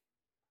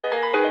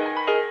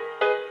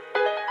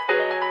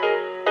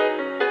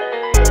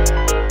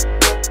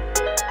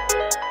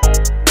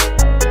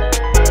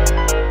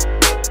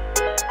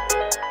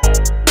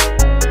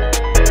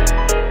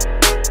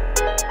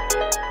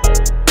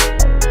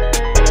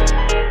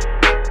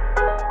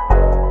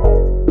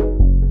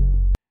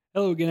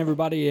Hello again,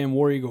 everybody, and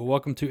War Eagle.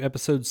 Welcome to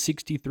episode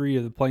 63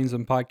 of the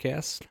Plainsmen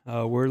podcast.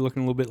 We're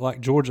looking a little bit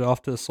like Georgia,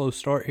 off to a slow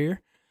start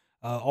here.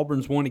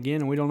 Auburn's won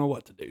again, and we don't know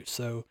what to do.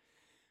 So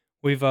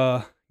we've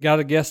got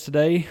a guest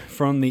today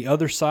from the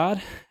other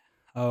side.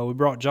 We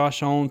brought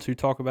Josh on to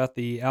talk about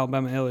the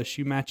Alabama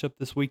LSU matchup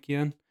this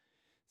weekend.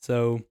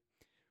 So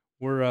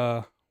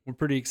we're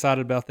pretty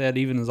excited about that.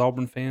 Even as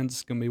Auburn fans,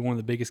 it's going to be one of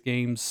the biggest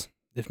games,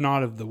 if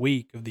not of the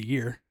week, of the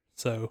year.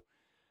 So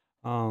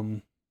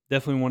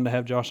definitely wanted to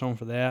have Josh on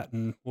for that,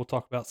 and we'll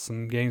talk about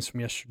some games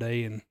from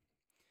yesterday and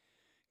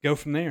go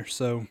from there.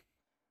 So,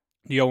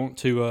 do y'all want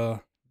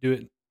to do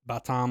it by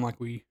time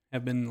like we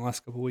have been in the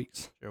last couple of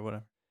weeks? Sure,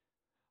 whatever.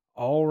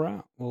 All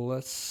right. Well,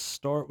 let's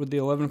start with the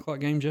 11 o'clock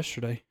games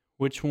yesterday.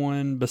 Which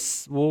one?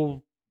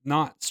 We'll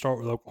not start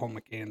with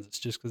Oklahoma, Kansas,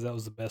 just because that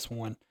was the best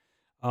one.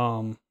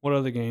 What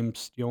other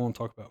games do y'all want to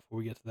talk about before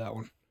we get to that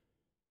one?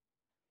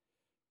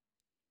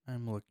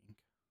 I'm looking.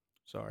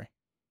 Sorry.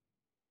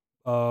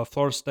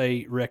 Florida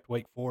State wrecked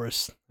Wake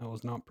Forest. That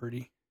was not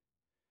pretty.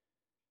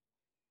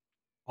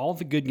 All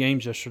the good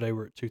games yesterday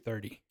were at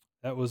 2:30.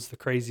 That was the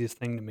craziest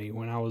thing to me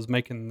when I was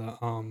making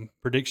the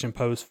prediction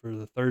post for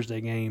the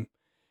Thursday game.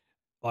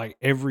 Like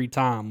every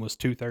time was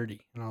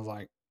 2:30, and I was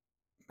like,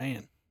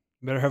 "Man,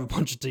 you better have a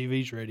bunch of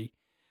TVs ready."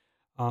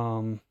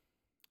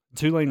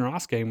 Tulane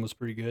Rice game was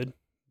pretty good.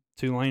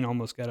 Tulane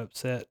almost got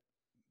upset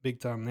big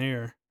time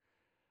there.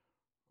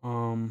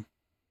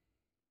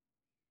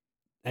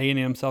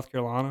 A&M, South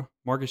Carolina.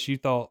 Marcus, you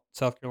thought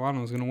South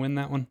Carolina was going to win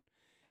that one.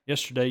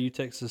 Yesterday, you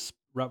texted us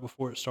right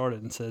before it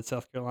started and said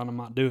South Carolina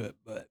might do it,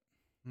 but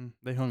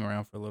They hung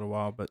around for a little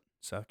while, but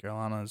South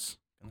Carolina's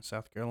going to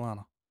South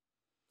Carolina.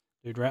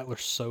 dude,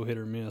 Rattler's so hit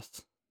or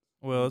miss.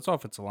 Well, its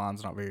offensive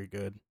line's not very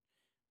good,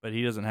 but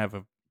he doesn't have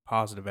a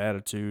positive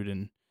attitude,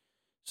 and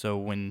so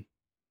when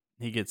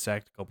he gets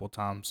sacked a couple of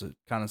times, it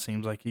kind of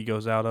seems like he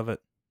goes out of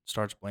it,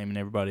 starts blaming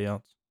everybody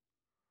else.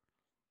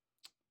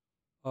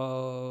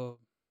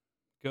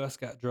 Gus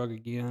got drug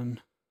again.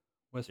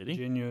 West Did he?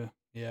 Virginia.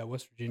 Yeah,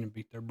 West Virginia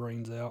beat their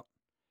brains out.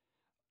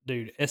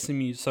 Dude,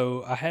 SMU.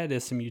 So I had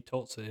SMU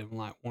Tulsa in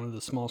like one of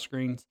the small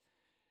screens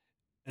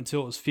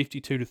until it was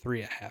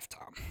 52-3 at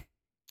halftime.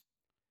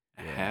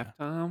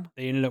 Halftime?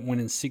 They ended up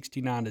winning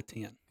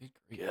 69-10.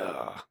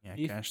 Yeah.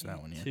 Yeah, cashed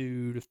that one in.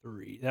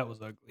 2-3. That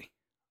was ugly.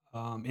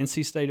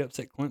 NC State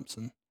upset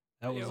Clemson.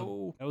 That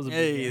was a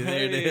big game.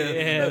 there it is.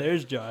 Yeah,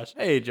 there's Josh.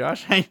 Hey,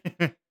 Josh.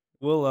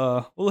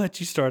 We'll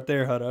let you start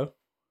there, Hutto.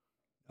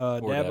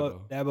 Poor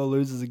Dabo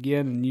loses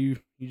again, and you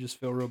just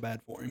feel real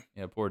bad for him.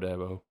 Yeah, poor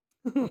Dabo.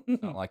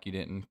 It's not like you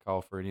didn't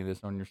call for any of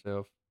this on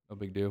yourself. No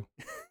big deal.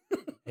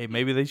 Hey,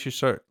 maybe they should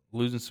start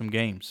losing some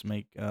games.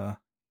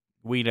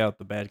 Weed out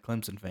the bad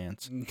Clemson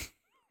fans.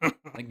 I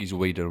think he's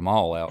weeded them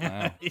all out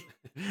now.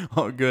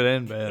 Oh, good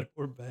and bad.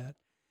 Or bad.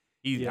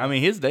 I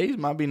mean, his days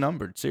might be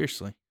numbered.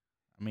 Seriously,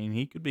 I mean,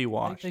 he could be Think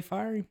washed. they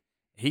fire him?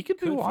 He could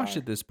be could washed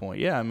fire. at this point.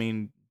 Yeah, I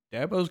mean,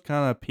 Dabo's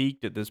kind of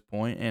peaked at this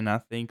point, and I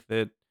think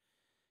that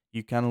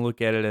you kind of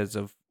look at it as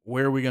of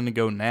where are we going to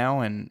go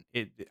now? And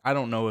I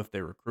don't know if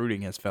their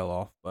recruiting has fell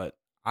off, but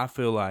I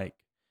feel like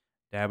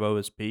Dabo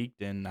has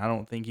peaked, and I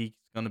don't think he's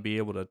going to be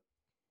able to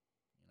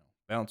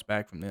bounce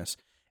back from this.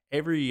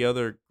 Every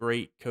other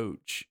great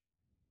coach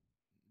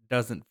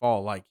doesn't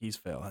fall like he's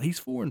fell.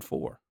 He's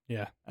 4-4.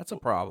 Yeah. That's a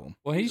problem.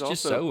 Well, he's He's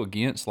just also- so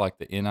against like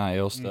the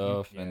NIL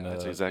stuff and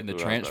that's the, exactly and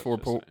the what I was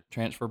about to say.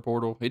 transfer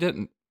portal. He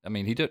didn't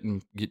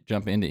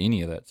jump into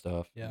any of that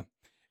stuff. Yeah.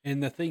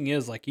 And the thing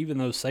is, like, even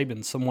though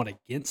Saban's somewhat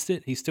against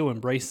it, he still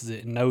embraces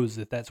it and knows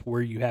that that's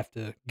where you have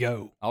to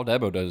go. All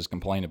Dabo does is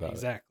complain about it.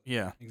 Exactly.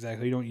 Yeah.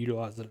 Exactly. You don't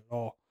utilize it at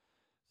all.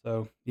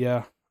 So,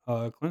 yeah,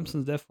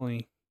 Clemson's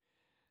definitely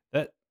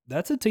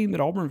that's a team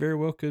that Auburn very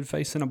well could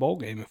face in a bowl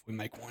game if we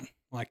make one.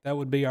 Like, that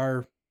would be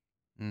that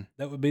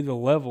would be the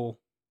level,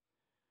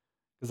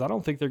 because I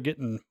don't think they're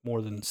getting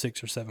more than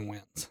 6 or 7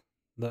 wins.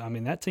 I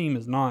mean, that team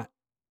is not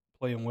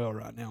playing well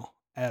right now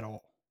at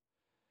all.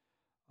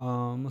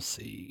 Let's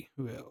see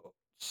who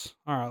else.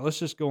 All right, let's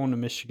just go on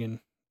to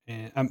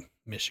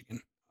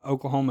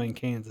Oklahoma and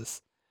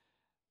Kansas.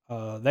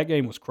 That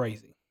game was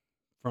crazy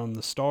from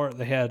the start.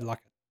 They had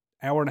like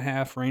an hour and a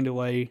half rain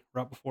delay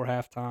right before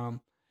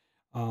halftime.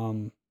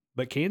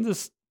 But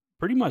Kansas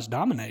pretty much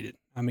dominated.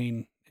 I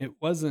mean,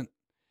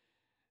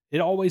 it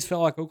always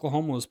felt like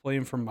Oklahoma was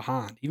playing from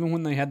behind. Even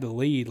when they had the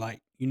lead,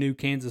 like, you knew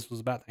Kansas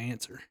was about to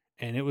answer.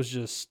 And it was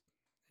just,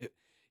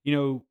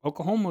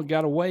 Oklahoma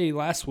got away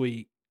last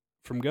week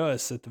from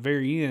Gus at the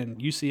very end.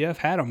 UCF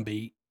had them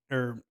beat,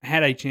 or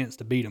had a chance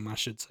to beat them, I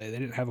should say. They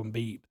didn't have them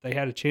beat, but they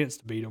had a chance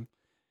to beat them.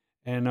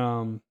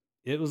 And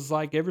it was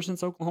like ever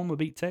since Oklahoma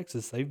beat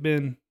Texas, they've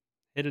been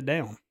headed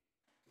down.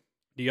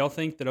 Do y'all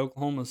think that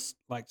Oklahoma's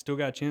like still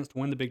got a chance to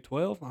win the Big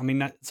 12? I mean,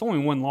 it's only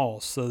one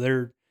loss, so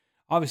they're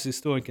obviously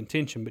still in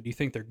contention, but do you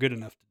think they're good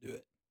enough to do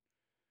it?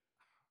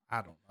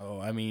 I don't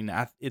know. I mean,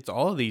 it's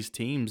all of these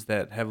teams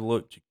that have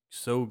looked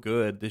so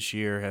good this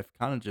year have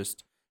kind of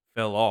just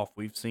fell off.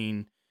 We've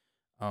seen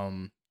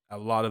a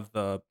lot of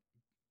the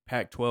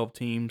Pac-12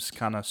 teams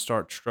kind of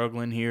start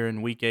struggling here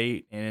in Week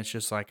 8, and it's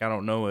just like, I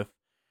don't know if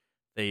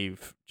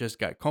they've just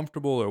got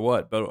comfortable or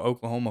what. But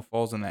Oklahoma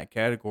falls in that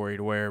category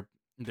to where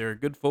they're a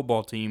good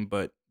football team,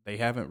 but they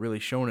haven't really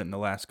shown it in the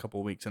last couple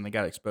of weeks, and they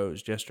got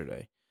exposed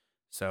yesterday.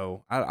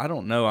 So I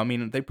don't know. I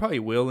mean, they probably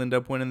will end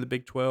up winning the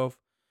Big 12.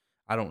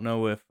 I don't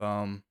know if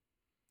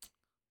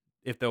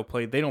they'll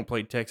play. They don't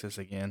play Texas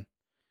again.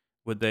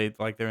 Would they,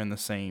 like, they're in the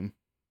same?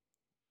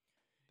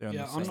 They're in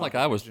Yeah, the I'm same It's like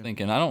I was division.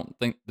 thinking. I don't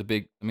think the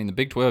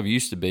Big 12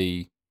 used to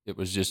be. It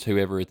was just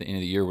whoever at the end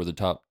of the year were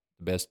the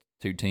best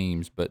two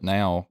teams. But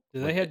now,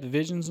 Do they have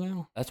divisions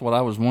now? that's what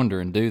I was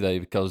wondering. Do they?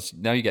 Because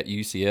now you got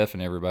UCF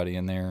and everybody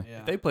in there. Yeah.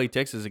 If they play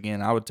Texas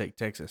again, I would take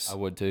Texas. I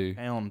would too.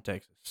 Pound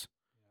Texas.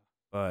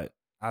 But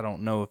I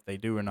don't know if they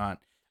do or not.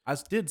 I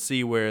did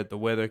see where the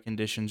weather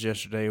conditions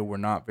yesterday were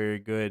not very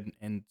good.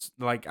 And,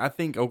 like, I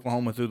think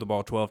Oklahoma threw the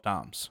ball 12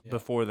 times Yeah.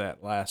 before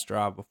that last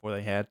drive before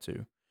they had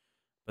to.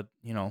 But,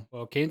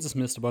 Well, Kansas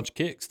missed a bunch of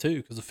kicks too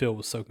because the field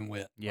was soaking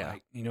wet. Yeah.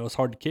 Like, it's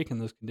hard to kick in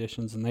those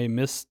conditions, and they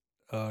missed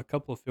a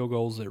couple of field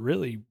goals that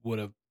really would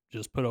have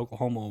just put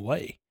Oklahoma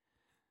away.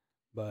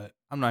 But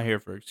I'm not here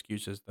for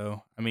excuses,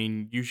 though. I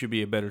mean, you should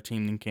be a better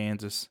team than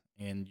Kansas,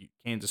 and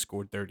Kansas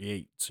scored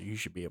 38, so you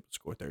should be able to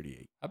score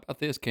 38. How about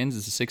this?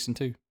 Kansas is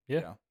 6-2.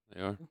 yeah,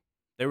 They are.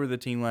 They were the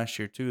team last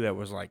year, too, that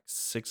was like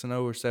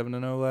 6-0 or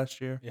 7-0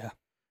 last year. yeah,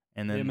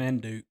 And then, them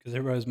and Duke, because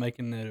everybody was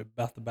making it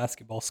about the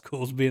basketball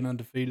schools being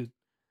undefeated.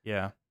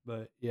 yeah.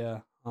 But yeah,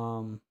 I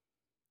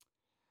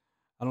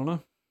don't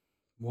know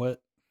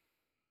what.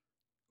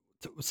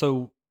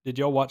 So did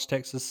y'all watch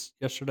Texas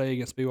yesterday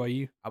against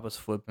BYU? I was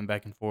flipping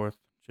back and forth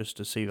just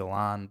to see the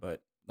line,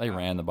 but They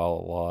ran the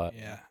ball a lot.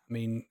 Yeah, I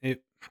mean,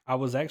 I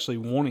was actually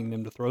wanting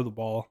them to throw the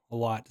ball a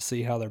lot to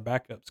see how their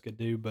backups could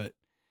do, but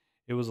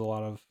it was a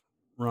lot of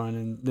run,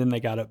 and then they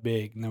got up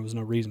big, and there was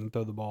no reason to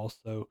throw the ball.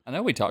 So I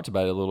know we talked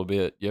about it a little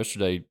bit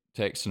yesterday,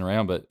 texting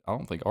around, but I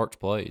don't think Arch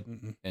played,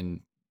 mm-mm.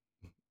 and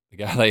the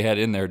guy they had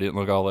in there didn't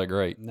look all that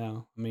great.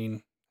 No, I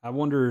mean, I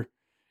wonder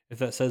if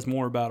that says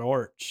more about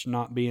Arch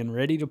not being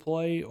ready to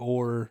play,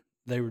 or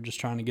they were just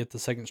trying to get the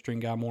second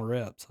string guy more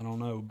reps. I don't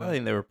know, but I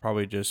think they were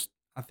probably just,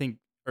 I think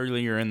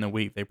earlier in the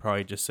week, they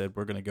probably just said,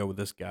 we're going to go with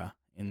this guy.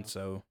 And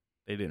so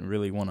they didn't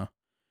really want to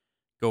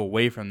go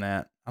away from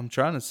that. I'm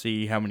trying to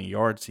see how many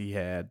yards he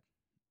had.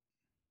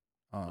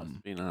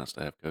 Must be nice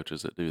to have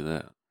coaches that do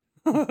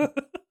that.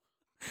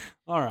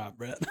 all right,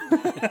 Brett.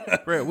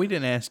 Brett, we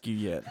didn't ask you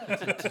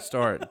yet to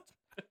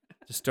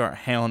start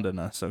hounding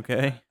us,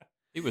 okay?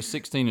 He was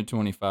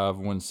 16-25,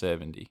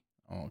 170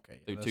 Oh, okay.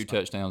 through That's two not-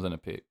 touchdowns and a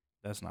pick.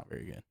 That's not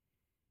very good.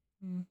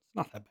 It's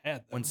not that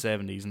bad, though.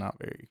 170 is not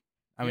very.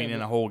 I Yeah, mean, in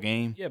but- a whole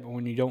game, Yeah, but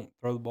when you don't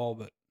throw the ball,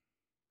 but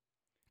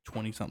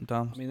 20-something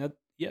times. I mean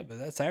but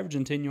that's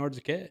averaging 10 yards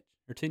a catch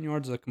or 10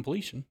 yards a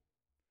completion.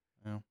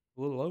 Yeah.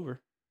 A little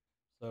over.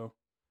 So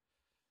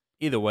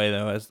Either way,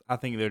 though, I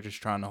think they're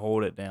just trying to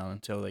hold it down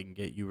until they can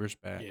get Ewers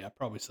back. yeah,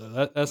 probably so.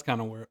 That's kind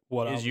of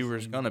what I was Is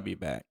Ewers thinking. going to be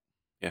back?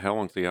 Yeah, how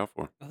long's he out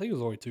for? I think it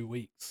was only 2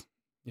 weeks.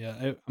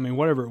 Yeah, I mean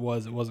whatever it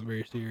wasn't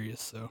very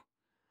serious. So,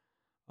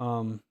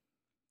 all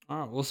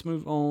right, let's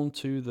move on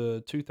to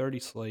the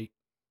 2:30 slate.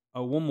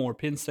 One more,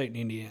 Penn State and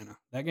Indiana.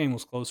 That game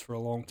was close for a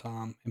long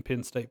time, and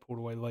Penn State pulled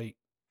away late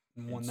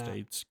and Penn won that.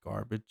 State's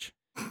garbage.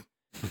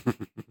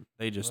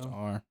 They just Well,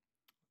 are.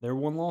 Their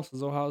one loss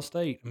is Ohio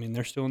State. I mean,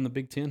 they're still in the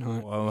Big Ten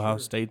hunt. Well, Ohio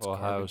State's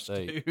Ohio garbage,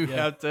 State. too.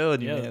 Yeah. I'm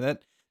telling you, Yeah. man.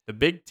 That the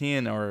Big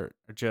Ten are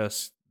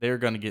just they're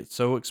going to get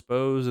so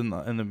exposed in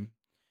the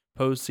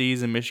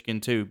postseason. Michigan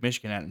too.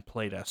 Michigan hadn't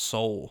played a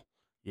soul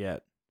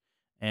yet,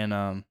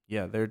 and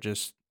yeah, they're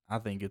just. I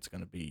think it's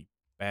going to be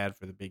bad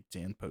for the Big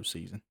Ten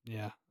postseason.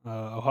 Yeah,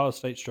 Ohio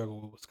State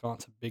struggled with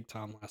Wisconsin big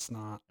time last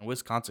night. And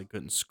Wisconsin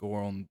couldn't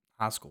score on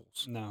high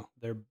schools. No,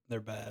 they're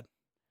bad.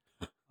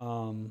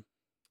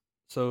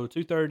 So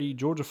 2:30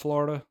 Georgia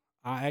Florida.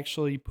 I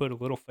actually put a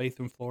little faith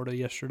in Florida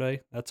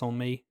yesterday. That's on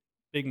me.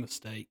 Big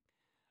mistake.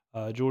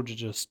 Georgia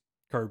just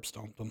curb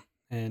stomped them,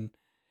 and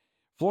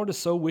Florida's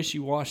so wishy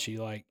washy.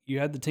 Like you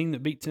had the team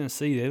that beat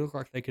Tennessee, they look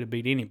like they could have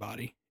beat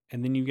anybody,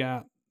 and then you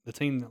got the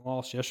team that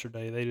lost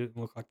yesterday. They didn't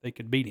look like they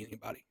could beat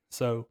anybody.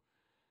 So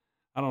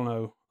I don't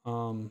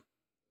know.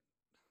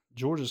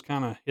 Georgia's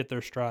kind of hit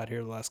their stride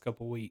here the last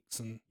couple of weeks,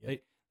 and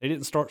they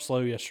didn't start slow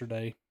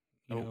yesterday.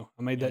 You Nope. know,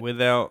 I made that.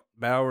 Without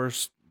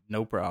Bowers,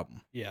 no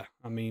problem. Yeah,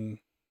 I mean,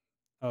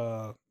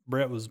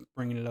 Brett was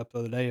bringing it up the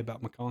other day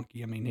about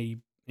McConkey. I mean,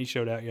 he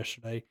showed out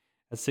yesterday.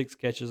 Had 6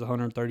 catches,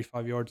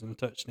 135 yards, and a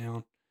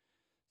touchdown.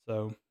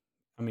 So,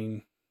 I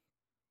mean,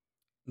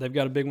 they've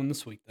got a big one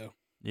this week though.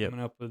 Yep.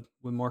 Coming up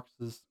with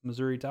Marcus's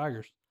Missouri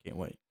Tigers. Can't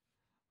wait.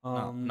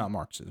 Not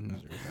Marx's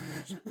Missouri.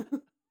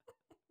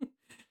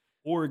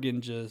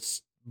 Oregon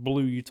just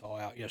blew Utah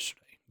out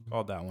yesterday.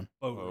 Called that one.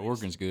 Both Well, ways.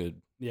 Oregon's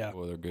good. Yeah,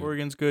 Boy, they're good.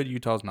 Oregon's good.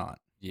 Utah's not.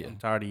 Yeah. I'm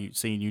tired of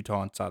seeing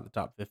Utah inside the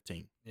top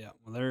 15. yeah.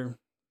 Well, they're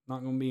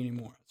not going to be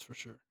anymore. That's for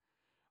sure.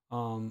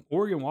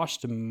 Oregon,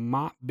 Washington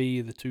might be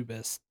the two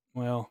best.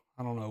 Well,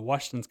 I don't know.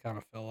 Washington's kind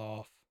of fell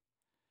off.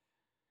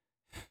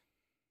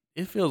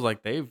 It feels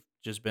like they've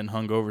just been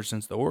hung over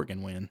since the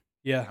Oregon win.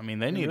 Yeah, I mean,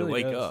 they it need to really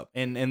wake does. up,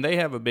 and they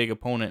have a big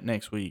opponent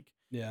next week.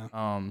 Yeah,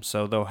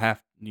 So they'll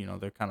have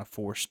they're kind of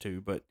forced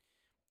to. But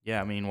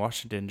yeah, I mean,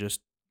 Washington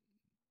just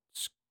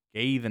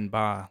scathing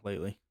by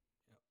lately.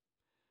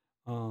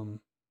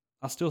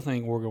 I still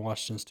think Oregon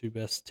Washington's two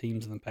best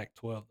teams in the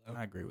Pac-12, though.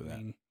 I agree with that.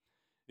 mean,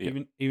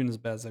 Yeah. even as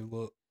bad as they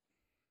look.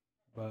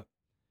 But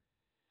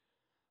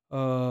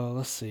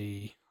let's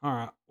see. All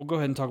right, we'll go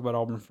ahead and talk about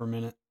Auburn for a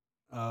minute.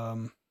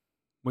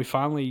 We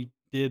finally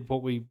did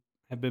what we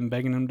have been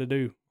begging them to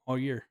do all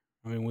year.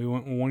 I mean, we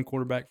went with one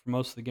quarterback for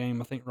most of the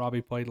game. I think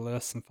Robbie played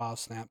less than 5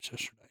 snaps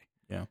yesterday.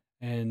 Yeah.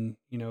 And,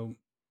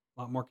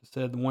 like Marcus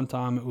said, the one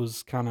time it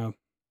was kind of,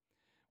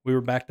 we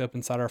were backed up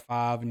inside our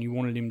 5, and you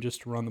wanted him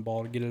just to run the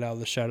ball to get it out of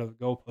the shadow of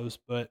the goalpost.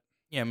 But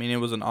Yeah, I mean, it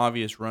was an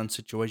obvious run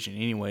situation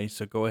anyway,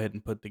 so go ahead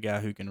and put the guy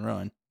who can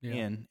run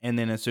in. And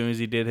then as soon as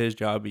he did his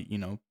job,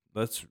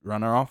 let's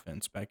run our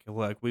offense back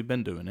like we've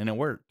been doing, and it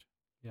worked.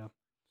 Yeah.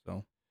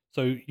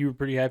 So you were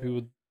pretty happy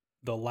with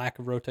the lack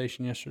of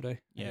rotation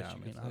yesterday? yeah,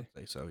 I'd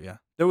say so, yeah.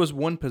 There was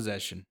one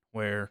possession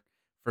where,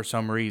 for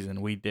some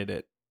reason, we did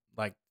it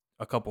like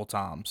a couple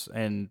times,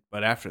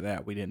 but after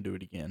that, we didn't do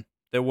it again.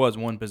 There was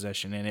one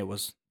possession, and it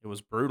was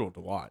brutal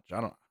to watch.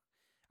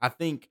 I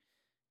think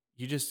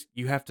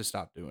you have to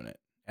stop doing it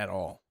at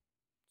all.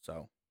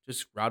 So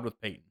just ride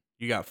with Peyton.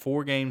 You got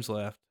 4 games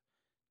left.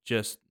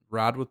 Just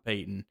ride with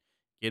Peyton.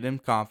 Get him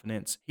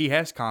confidence. He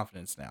has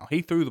confidence now.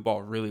 He threw the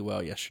ball really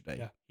well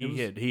yesterday.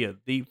 Yeah, He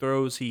had deep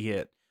throws. He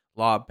hit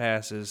lob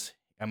passes.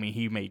 I mean,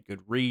 he made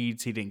good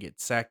reads. He didn't get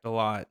sacked a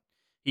lot.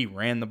 He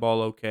ran the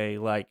ball okay.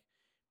 Like,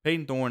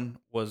 Peyton Thorne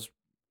was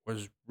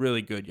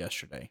really good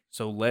yesterday.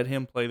 So let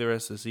him play the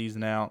rest of the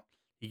season out.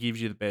 He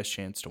gives you the best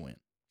chance to win.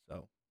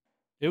 So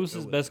it was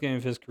his best game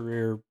of his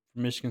career for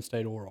Michigan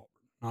State or Auburn.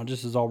 Not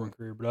just his Auburn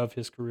career, but of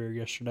his career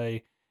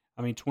yesterday.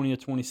 I mean, 20 of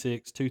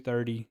 26,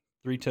 230,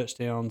 3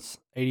 touchdowns,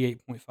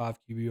 88.5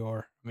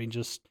 QBR. I mean,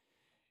 just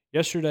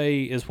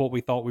yesterday is what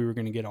we thought we were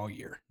going to get all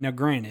year. Now,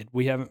 granted,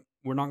 we're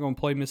not going to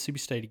play Mississippi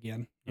State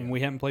again, and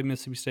we haven't played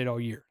Mississippi State all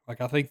year.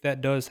 Like, I think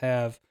that does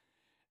have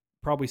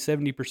probably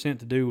 70%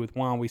 to do with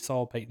why we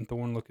saw Peyton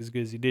Thorne look as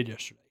good as he did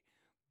yesterday.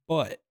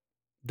 But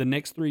the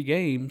next 3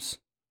 games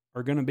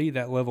are going to be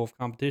that level of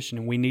competition,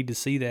 and we need to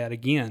see that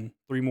again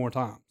 3 more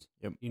times.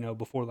 Yep.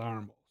 Before the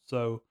Iron Bowl.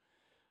 So,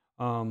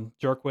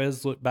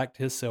 Jarquez looked back to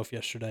himself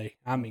yesterday.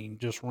 I mean,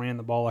 just ran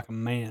the ball like a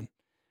man.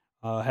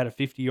 Had a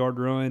 50-yard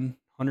run,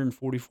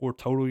 144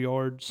 total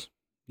yards.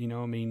 I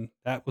mean,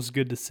 that was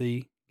good to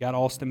see. Got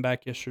Austin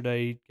back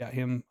yesterday. Got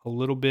him a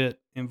little bit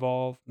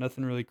involved.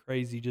 Nothing really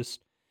crazy.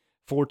 Just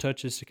 4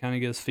 touches to kind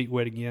of get his feet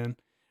wet again.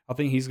 I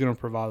think he's going to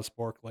provide a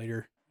spark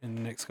later in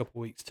the next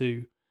couple of weeks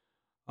too.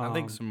 I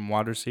think some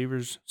wide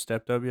receivers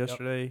stepped up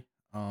yesterday.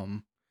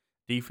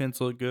 Defense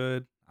looked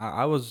good.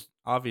 I was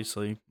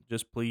obviously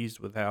just pleased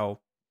with how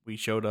we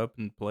showed up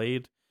and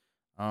played.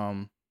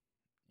 And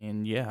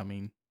yeah, I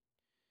mean,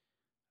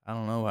 I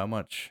don't know how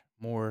much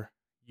more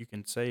you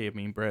can say. I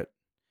mean, Brett,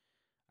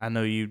 I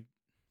know you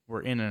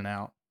were in and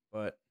out,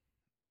 but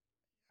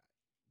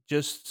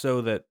just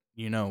so that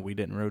we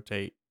didn't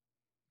rotate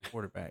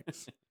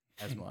quarterbacks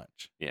as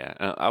much. Yeah,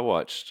 I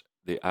watched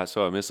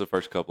so I missed the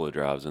first couple of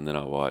drives, and then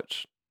I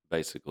watched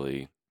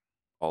basically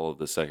all of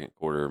the second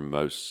quarter,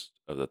 most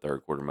of the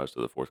third quarter, most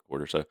of the fourth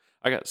quarter. So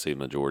I got to see the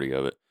majority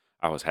of it.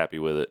 I was happy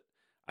with it.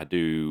 I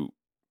do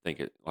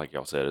think it, like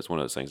y'all said, it's one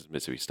of those things. It's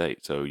Mississippi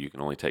State, so you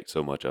can only take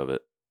so much of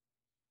it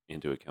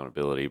into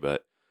accountability.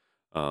 But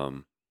I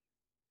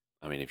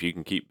mean, if you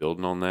can keep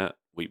building on that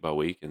week by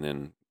week, and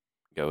then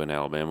go in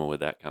Alabama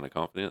with that kind of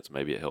confidence,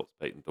 maybe it helps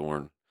Peyton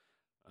Thorne.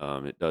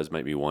 It does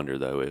make me wonder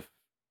though if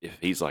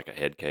he's like a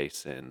head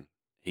case and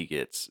he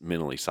gets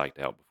mentally psyched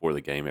out before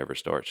the game ever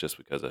starts just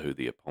because of who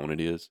the opponent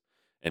is,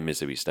 and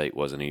Mississippi State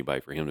wasn't anybody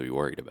for him to be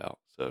worried about.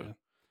 So, yeah.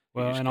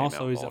 Well, and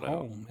also he's at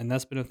home, and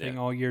that's been a thing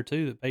all year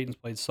too. That Peyton's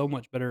played so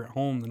much better at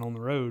home than on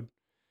the road.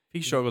 If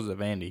he struggles at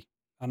Vandy,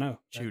 I know.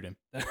 Shoot him.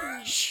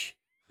 Shoot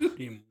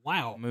him!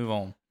 Wow. Move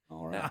on.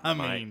 All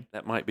right.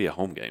 That might be a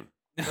home game.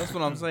 That's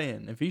what I'm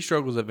saying. If he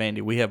struggles at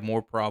Vandy, we have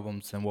more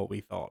problems than what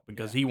we thought,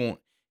 because he'll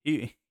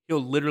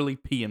literally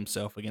pee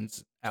himself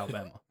against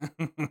Alabama.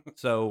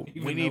 So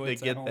we need to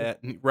get that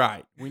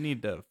right. We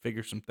need to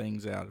figure some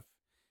things out if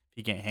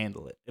he can't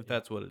handle it, if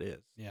that's what it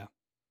is. Yeah.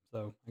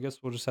 So I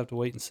guess we'll just have to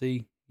wait and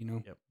see,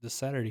 this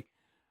Saturday.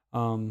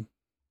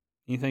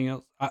 Anything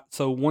else?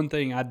 So one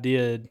thing I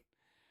did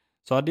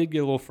get a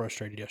little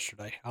frustrated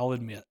yesterday, I'll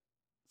admit.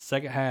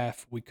 Second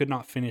half, we could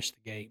not finish the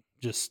game.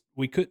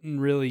 We couldn't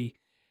really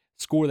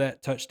score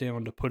that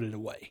touchdown to put it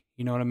away.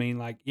 You know what I mean?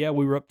 Like, yeah,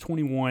 we were up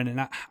 21,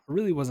 and I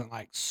really wasn't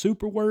like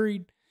super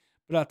worried.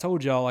 But I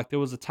told y'all, like, there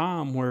was a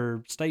time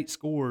where State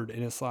scored,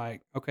 and it's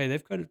like, okay,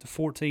 they've cut it to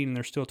 14, and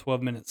there's still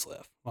 12 minutes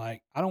left.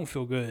 Like, I don't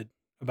feel good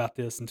about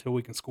this until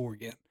we can score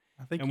again.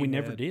 We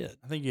never did.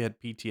 I think you had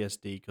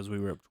PTSD because we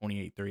were up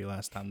 28-3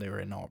 last time they were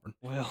in Auburn.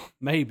 Well,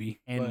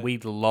 maybe. And we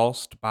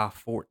lost by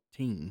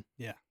 14.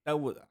 Yeah.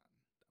 We're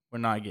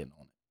not getting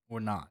on it. We're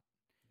not.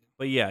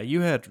 But yeah,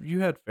 you had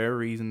fair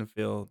reason to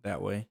feel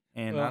that way,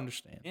 and I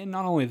understand. And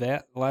not only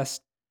that, the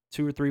last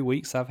 2 or 3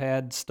 weeks, I've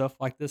had stuff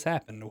like this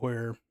happen to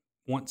where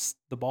once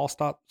the ball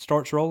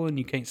starts rolling,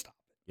 you can't stop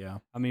it. Yeah.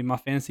 I mean, my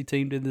fantasy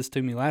team did this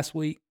to me last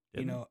week.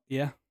 Didn't you know,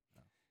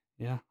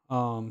 yeah.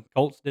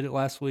 Colts did it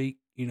last week.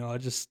 You know,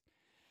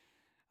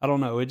 I don't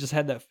know. It just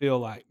had that feel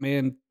like,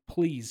 man,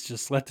 please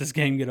just let this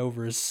game get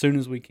over as soon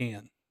as we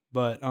can.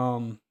 But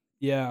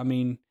yeah, I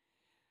mean,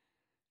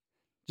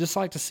 just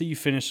like to see you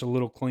finish a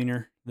little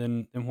cleaner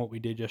than what we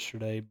did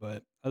yesterday.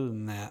 But other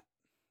than that,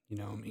 you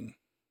know, I mean,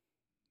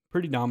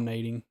 pretty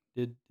dominating.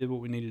 Did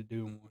what we needed to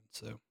do and won.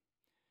 So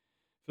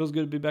feels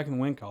good to be back in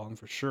the win column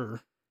for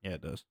sure. Yeah,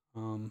 it does.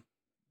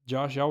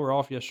 Josh, y'all were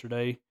off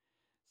yesterday.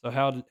 So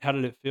how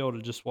did it feel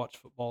to just watch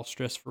football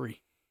stress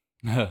free?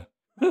 I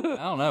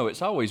don't know.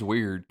 It's always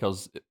weird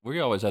because we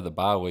always have the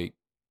bye week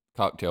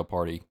cocktail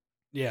party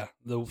Yeah,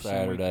 the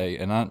Saturday,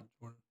 and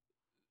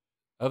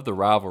of the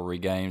rivalry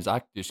games,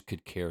 I just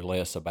could care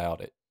less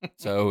about it.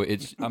 So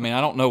I mean,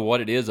 I don't know what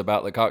it is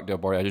about the cocktail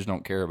party. I just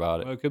don't care about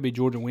it. Well, it could be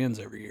Georgia wins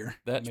every year.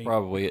 That's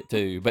probably it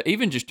too. But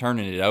even just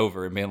turning it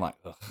over and being like,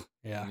 ugh.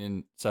 Yeah.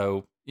 And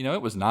so, you know,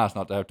 it was nice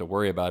not to have to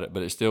worry about it,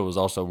 but it still was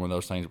also one of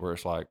those things where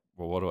it's like,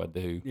 well, what do I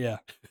do? Yeah.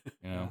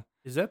 You know?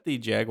 Is that the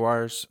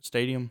Jaguars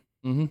stadium?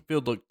 Mm-hmm.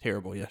 Field looked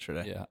terrible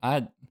yesterday. Yeah.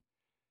 I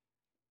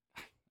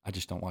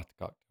just don't like the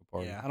cocktail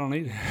party. Yeah. I don't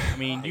either. I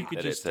mean, you Hate could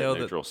that just it's that tell that.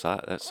 neutral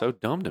site. That's so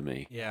dumb to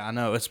me. Yeah, I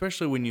know.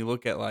 Especially when you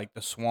look at like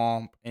the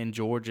swamp and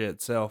Georgia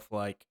itself,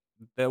 like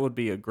that would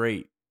be a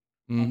great.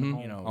 Mm-hmm.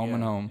 You know, home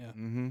and yeah. home. Yeah.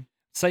 Mm-hmm.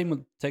 Same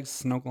with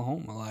Texas and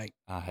Oklahoma. Like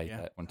I hate Yeah,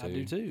 that one too. I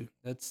do too.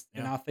 And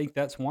Yeah. I think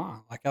that's why.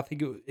 Like I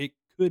think it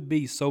could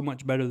be so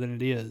much better than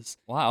it is.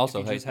 Well, I also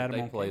you hate just had that 'em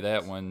they on play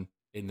campus. that one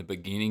in the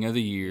beginning of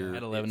the year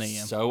At 11 It's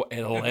a.m. So at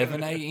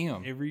 11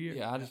 a.m. Every year.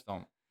 Yeah, I just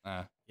don't.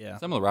 Yeah.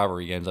 Some of the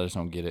rivalry games, I just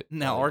don't get it.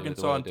 Now why they do it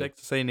the way Arkansas and they do.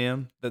 Texas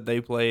A&M that they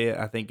play,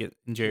 I think in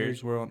Jerry's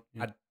Jerry's World, World,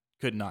 yeah. I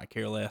could not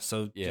care less.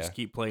 So Yeah. just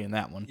keep playing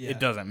that one. Yeah. It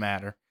doesn't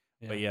matter.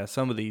 Yeah. But yeah,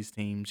 some of these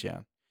teams, yeah.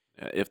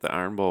 If the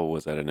Iron Bowl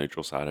was at a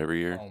neutral site every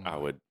year, Oh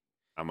my.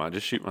 I might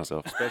just shoot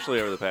myself, especially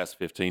over the past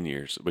 15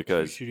 years, You're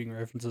because shooting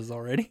references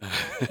already.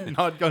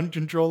 Not gun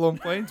control on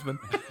plainsmen.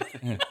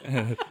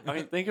 I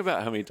mean, think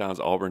about how many times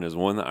Auburn has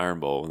won the Iron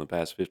Bowl in the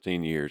past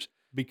 15 years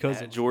Because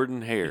at of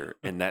Jordan Hare,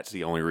 and that's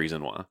the only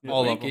reason why.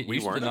 All I of think them. it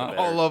used to weren't not- the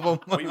better- All of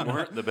them. we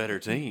weren't the better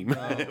team.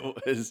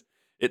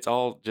 It's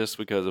all just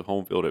because of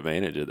home field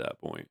advantage at that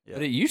point. Yeah.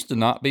 But it used to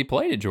not be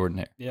played at Jordan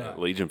Hare. Yeah.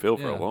 Legion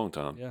Field for Yeah. a long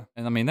time. Yeah.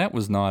 And I mean, that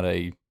was not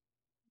a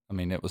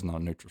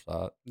neutral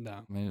site. No.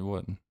 I mean, it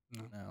wasn't.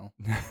 No,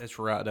 it's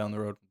right down the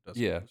road from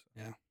Yeah.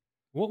 Tuscaloosa.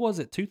 What was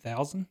it,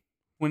 2000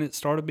 when it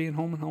started being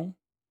home and home?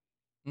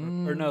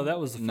 Or no, that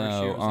was the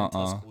first year it was in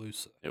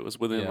Tuscaloosa. It was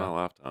within Yeah. my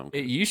lifetime.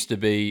 It used to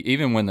be,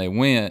 even when they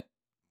went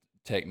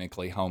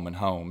technically home and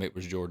home, it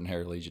was Jordan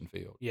Hare Legion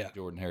Field. Yeah.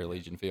 Jordan Hare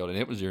Legion Field. And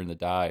it was during the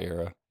Dye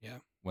era. Yeah.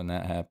 When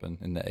that happened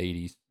in the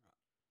 80s.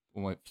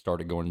 When we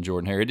started going to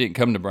Jordan Hare. It didn't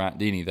come to Bryant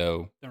Denny,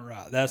 though.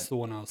 Right. That's the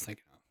one I was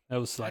thinking of. That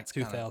was like That's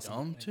kinda 2000.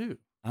 dumb too.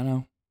 I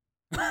know.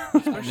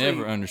 Especially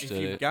never understood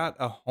if you've it. got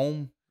a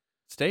home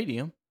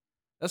stadium,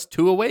 that's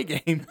 2 away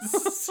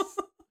games.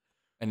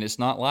 And it's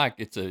not like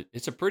it's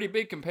a pretty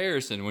big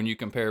comparison when you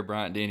compare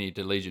Bryant Denny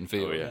to Legion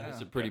Field. yeah.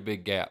 It's a pretty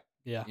big gap,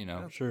 Yeah. you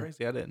know. That's Sure.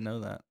 crazy. I didn't know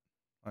that.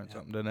 Learned Yeah.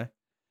 something today.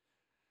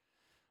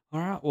 All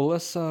right. Well,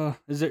 let's.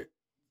 Is there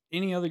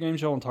any other games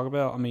y'all want to talk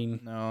about? I mean,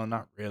 No,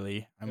 not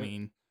really. I Yeah.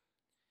 mean,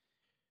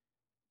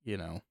 you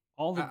know,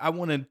 all the. I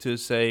wanted to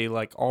say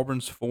like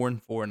Auburn's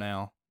 4-4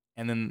 now,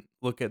 and then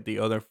look at the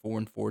other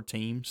 4-4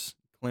 teams: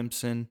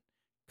 Clemson,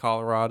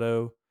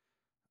 Colorado.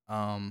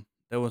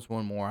 There was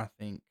one more I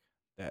think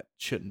that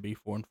shouldn't be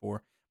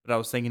 4-4, but I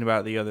was thinking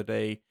about it the other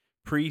day.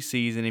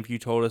 Preseason, if you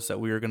told us that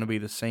we were going to be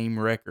the same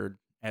record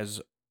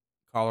as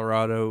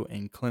Colorado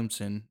and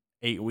Clemson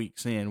 8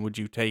 weeks in, would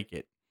you take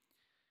it?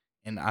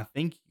 And I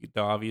think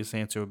the obvious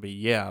answer would be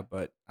yeah,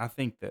 but I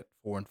think that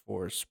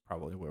 4-4 is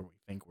probably where we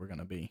think we're going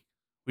to be.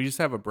 We just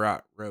have a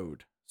bright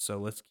road, so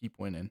let's keep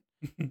winning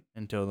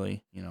until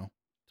it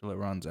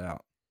runs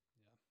out.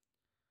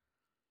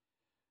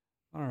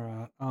 All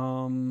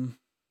right.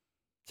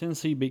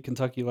 Tennessee beat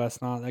Kentucky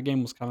last night. That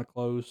game was kind of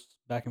close,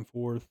 back and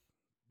forth.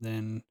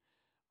 Then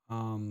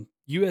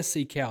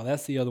USC Cal.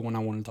 That's the other one I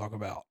want to talk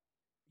about.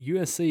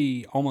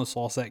 USC almost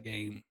lost that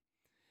game.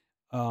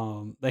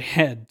 They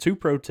had 2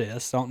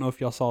 protests. I don't know if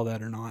y'all saw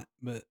that or not,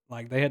 but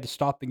like they had to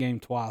stop the game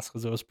twice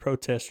because there was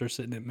protesters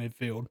sitting at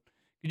midfield.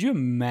 Could you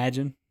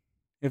imagine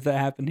if that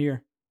happened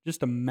here?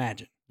 Just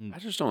imagine. I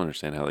just don't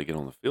understand how they get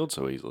on the field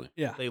so easily.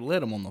 Yeah, They let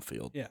them on the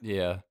field. Yeah.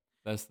 Yeah,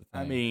 that's the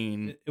thing. I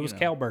mean, it was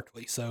Cal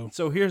Berkeley. So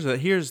So here's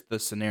the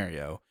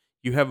scenario.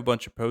 You have a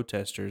bunch of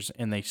protesters,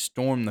 and they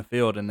storm the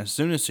field, and as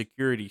soon as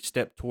security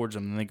step towards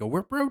them, and they go,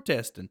 "We're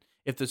protesting."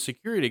 If the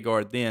security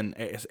guard then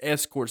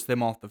escorts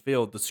them off the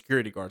field, the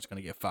security guard's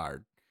going to get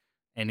fired,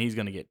 and he's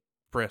going to get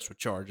pressed with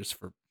charges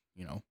for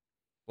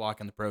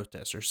blocking the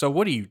protesters. So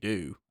what do you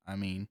do? I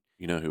mean,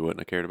 You know who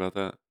wouldn't have cared about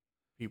that?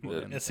 people.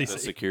 The, in- the SEC.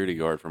 security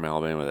guard from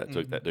Alabama that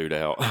took that dude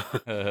out.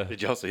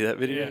 Did y'all see that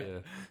video? yeah.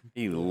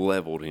 He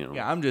leveled him.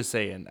 Yeah, I'm just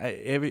saying.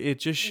 It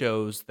just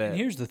shows that and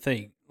here's the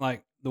thing: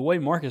 like the way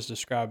Marcus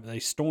described it, they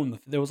stormed.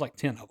 There was like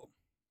 10 of them.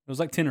 It was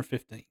like 10 or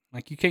 15.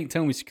 Like you can't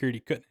tell me security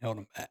couldn't have held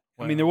them back.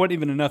 I mean, there wasn't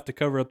even enough to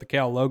cover up the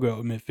Cal logo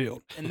at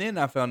midfield. And then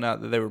I found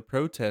out that they were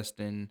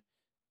protesting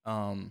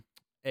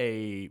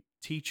a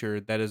teacher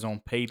that is on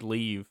paid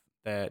leave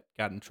that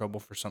got in trouble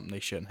for something they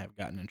shouldn't have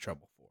gotten in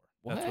trouble for.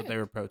 That's what they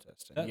were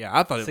protesting. Yeah,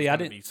 I thought it was going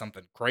to be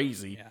something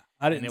crazy. Yeah,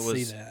 I didn't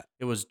see that.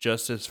 It was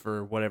justice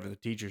for whatever the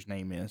teacher's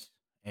name is.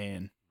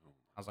 And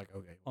I was like,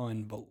 okay.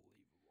 Unbelievable.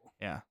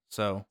 Yeah,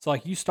 so. It's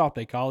like you stopped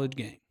a college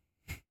game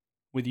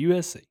with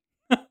USC.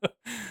 I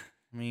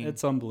mean,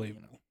 it's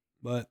unbelievable.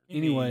 But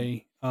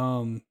anyway,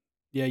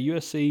 yeah,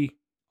 USC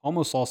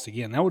almost lost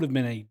again. That would have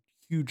been a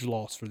huge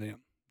loss for them.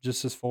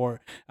 Just as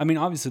far, I mean,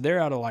 obviously they're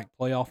out of like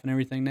playoff and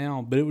everything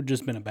now, but it would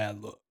just been a bad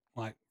look.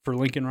 Like for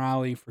Lincoln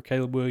Riley, for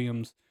Caleb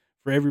Williams,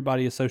 for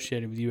everybody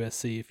associated with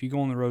USC. If you go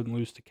on the road and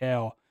lose to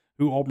Cal,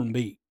 who Auburn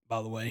beat,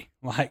 by the way,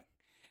 like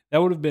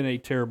that would have been a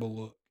terrible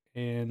look.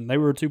 And they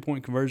were a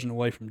 2-point conversion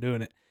away from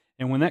doing it.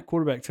 And when that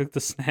quarterback took the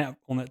snap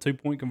on that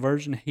 2-point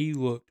conversion, he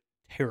looked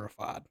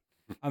terrified.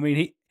 I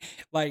mean,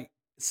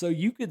 so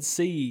you could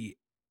see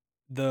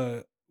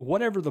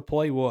whatever the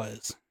play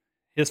was,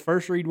 his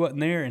first read wasn't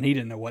there, and he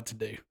didn't know what to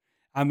do.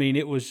 I mean,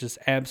 it was just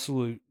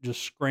absolute,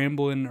 just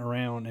scrambling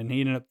around, and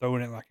he ended up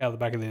throwing it like out of the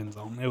back of the end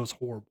zone. It was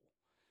horrible.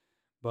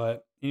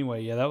 But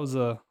anyway, yeah, that was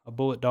a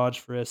bullet dodge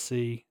for SC.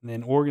 And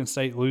then Oregon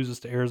State loses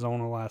to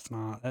Arizona last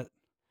night.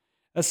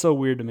 That's so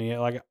weird to me.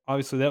 Like,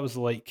 obviously, that was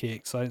a late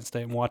kick, so I didn't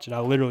stay and watch it. I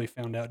literally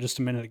found out just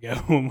a minute ago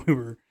when we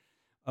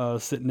were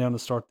sitting down to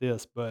start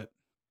this. But,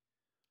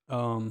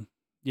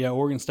 yeah,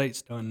 Oregon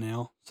State's done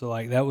now. So,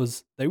 like,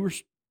 they were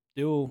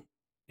still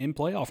in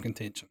playoff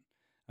contention.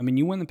 I mean,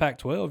 you win the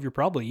Pac-12, you're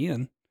probably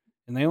in,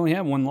 and they only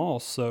have one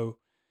loss. So,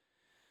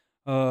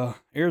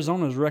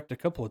 Arizona's wrecked a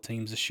couple of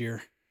teams this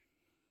year.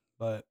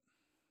 But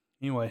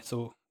anyway,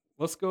 so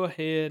let's go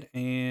ahead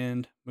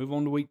and move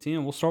on to Week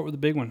 10. We'll start with the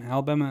big one,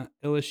 Alabama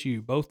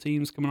LSU. Both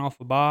teams coming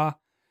off a bye.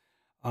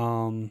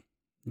 Jaden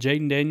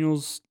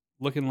Daniels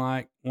looking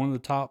like one of the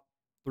top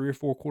 3 or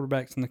 4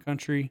 quarterbacks in the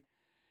country.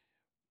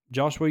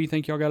 Josh, what do you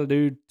think y'all got to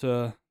do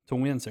to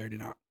win Saturday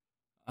night?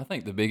 I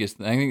think the biggest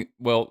thing,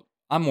 well,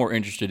 I'm more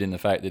interested in the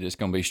fact that it's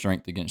going to be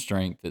strength against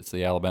strength. It's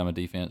the Alabama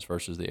defense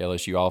versus the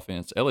LSU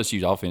offense.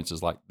 LSU's offense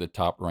is like the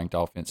top-ranked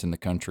offense in the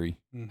country,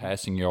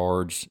 passing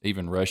yards,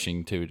 even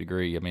rushing to a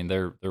degree. I mean,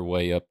 they're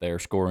way up there.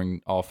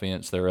 Scoring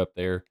offense, they're up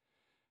there.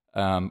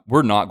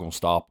 We're not going to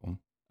stop them.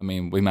 I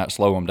mean, we might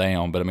slow them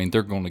down, but I mean,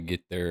 they're going to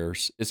get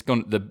theirs. It's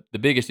going the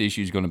biggest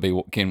issue is going to be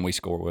what can we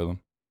score with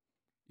them?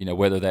 You know,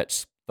 whether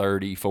that's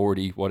 30,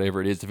 40, whatever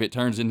it is. If it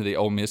turns into the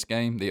Ole Miss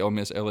game, the Ole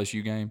Miss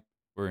LSU game,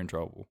 we're in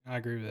trouble. I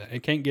agree with that.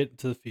 It can't get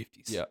to the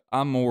 50s. Yeah,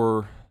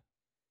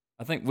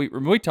 I think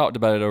we talked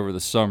about it over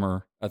the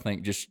summer. I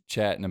think just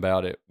chatting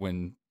about it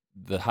when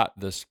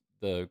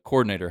the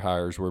coordinator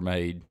hires were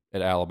made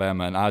at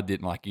Alabama, and I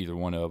didn't like either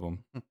one of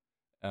them.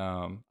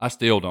 I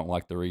still don't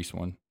like the Reese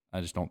one. I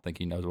just don't think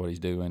he knows what he's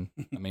doing.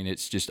 I mean,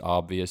 it's just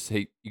obvious.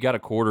 You got a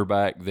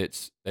quarterback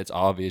that's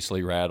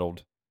obviously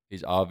rattled.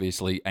 He's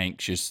obviously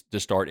anxious to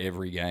start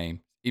every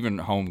game, even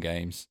home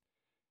games.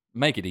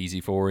 Make it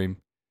easy for him.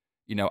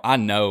 You know, I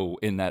know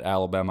in that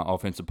Alabama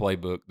offensive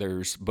playbook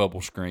there's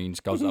bubble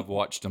screens because I've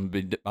watched them.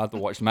 I've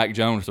watched Mac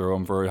Jones throw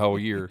them for a whole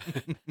year,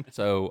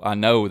 so I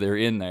know they're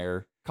in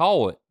there.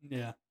 Call it.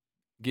 Yeah.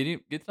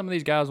 Get some of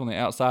these guys on the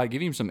outside.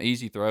 Give him some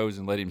easy throws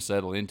and let him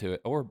settle into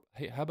it. Or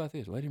hey, how about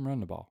this? Let him run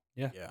the ball.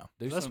 Yeah.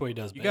 That's what he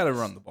does. You got to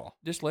run the ball.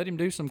 Just let him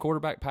do some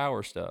quarterback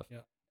power stuff.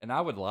 Yeah. And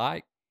I would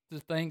like to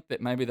think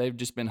that maybe they've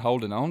just been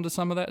holding on to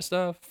some of that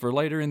stuff for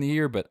later in the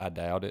year, but I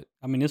doubt it.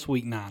 I mean, it's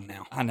week 9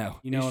 now. I know.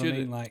 You know what I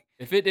mean? Like,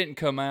 if it didn't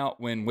come out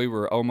when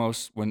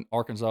when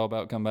Arkansas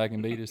about to come back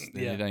and beat us,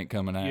 then it ain't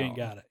coming out. You ain't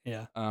got it.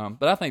 Yeah.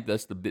 But I think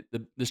that's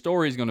the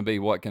story is going to be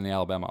what can the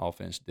Alabama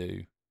offense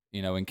do,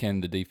 you know, and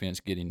can the defense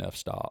get enough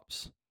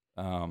stops?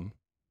 I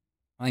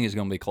think it's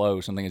going to be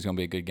close. I think it's going to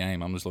be a good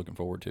game. I'm just looking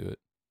forward to it.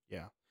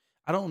 Yeah.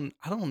 I don't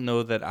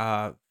know that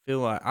I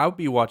feel like I'll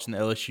be watching the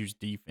LSU's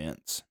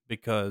defense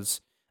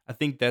because I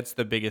think that's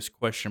the biggest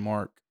question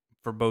mark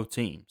for both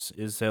teams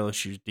is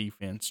LSU's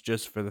defense,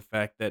 just for the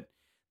fact that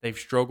they've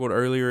struggled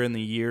earlier in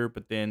the year,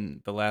 but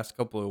then the last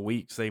couple of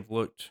weeks they've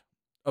looked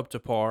up to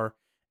par.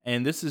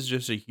 And this is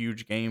just a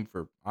huge game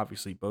for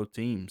obviously both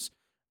teams.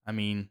 I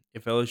mean,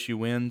 if LSU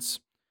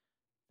wins,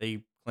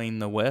 they claim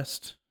the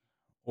West,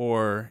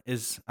 or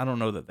I don't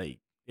know that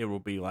it will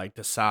be like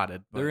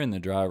decided. But they're in the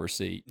driver's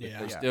seat. Yeah.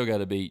 They still got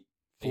to beat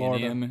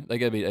Florida. A&M. They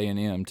got to beat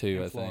A&M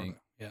too, I think.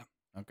 Yeah.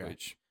 Okay.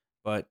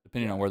 But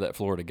depending on where that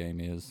Florida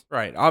game is.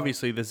 Right.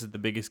 Obviously, this is the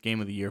biggest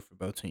game of the year for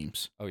both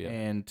teams. Oh, yeah.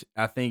 And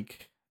I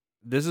think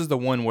this is the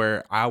one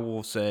where I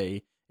will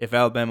say if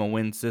Alabama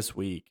wins this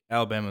week,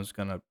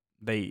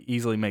 they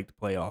easily make the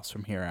playoffs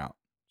from here out.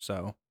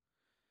 So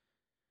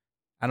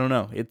I don't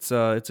know. It's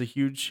a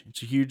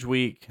huge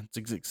week. It's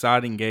an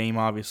exciting game,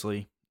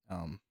 obviously.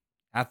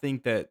 I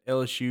think that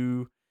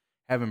LSU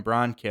having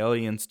Brian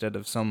Kelly instead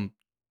of some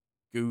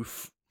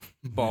goof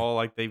ball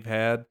like they've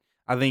had,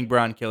 I think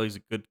Brian Kelly's a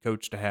good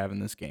coach to have in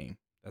this game.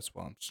 That's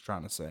what I'm just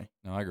trying to say.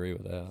 No, I agree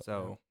with that.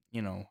 So,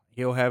 you know,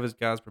 he'll have his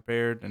guys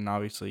prepared, and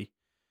obviously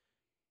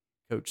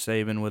Coach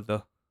Saban with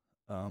the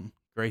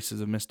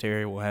graces of Miss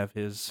Terry will have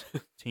his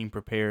team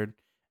prepared,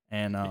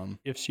 and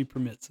if she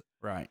permits it.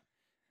 right,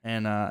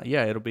 and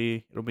yeah, it'll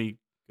be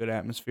good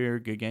atmosphere,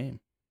 good game.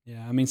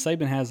 Yeah, I mean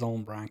Saban has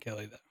on Brian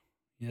Kelly though.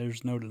 Yeah,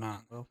 there's no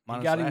denying. Well, He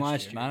minus got him last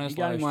last year. year. Minus He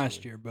got him last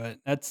last year, but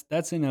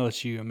that's in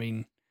LSU. I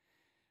mean,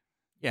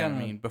 Yeah, kinda-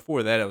 I mean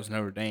before that it was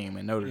Notre Dame,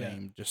 and Notre Yeah.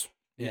 Dame just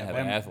He didn't yeah,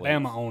 have the Bama, athletes.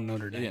 Bama owned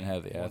Notre He Dame. didn't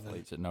have the more than-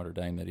 athletes at Notre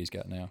Dame that he's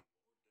got now.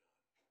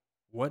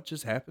 what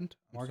just happened?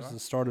 I'm Marcus sorry.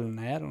 has started an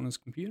ad on his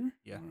computer.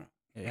 Yeah. All right.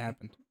 It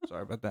happened.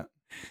 Sorry about that.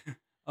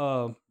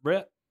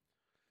 Brett,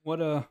 what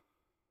do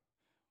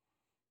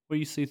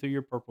you see through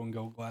your purple and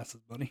gold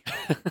glasses, buddy?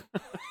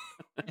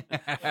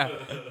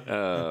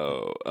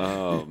 Oh,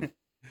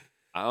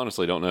 I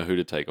honestly don't know who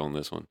to take on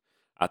this one.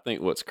 I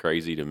think what's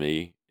crazy to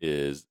me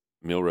is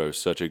Milroe's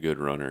such a good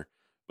runner,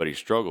 but he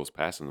struggles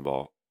passing the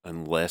ball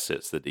unless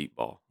it's the deep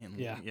ball.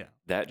 Yeah. Yeah.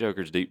 That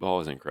Joker's deep ball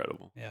is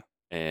incredible. Yeah.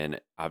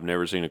 And I've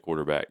never seen a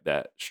quarterback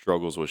that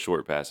struggles with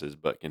short passes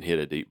but can hit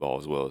a deep ball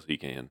as well as he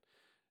can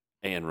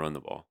and run the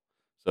ball.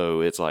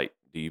 So it's like,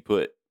 do you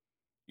put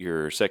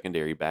your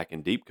secondary back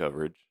in deep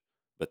coverage,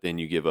 but then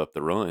you give up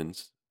the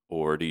runs,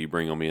 or do you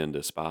bring them in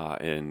to spy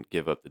and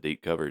give up the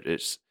deep coverage?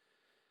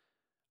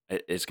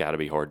 It's got to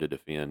be hard to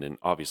defend, and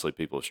obviously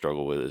people have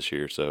struggled with it this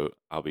year. So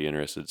I'll be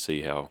interested to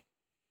see how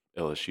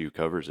LSU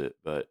covers it.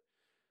 But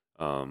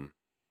I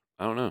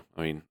don't know.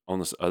 I mean, on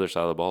the other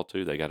side of the ball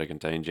too, they got to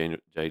contain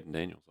Jaden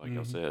Daniels, like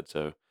I said.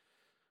 So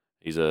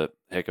he's a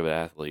heck of an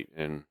athlete,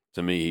 and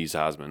to me, he's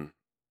Heisman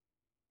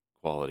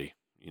quality.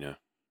 Yeah.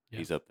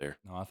 He's up there.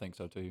 No, I think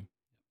so too.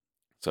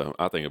 So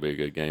I think it'll be a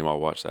good game. I'll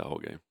watch that whole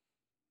game.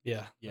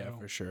 Yeah. Yeah, that'll-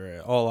 for sure.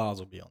 All eyes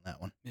will be on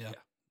that one. Yeah.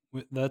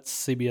 That's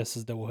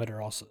CBS's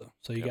doubleheader also.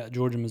 So you Yep. got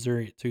Georgia,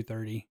 Missouri at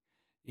 2:30.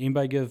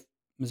 Anybody give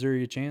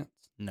Missouri a chance?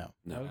 No.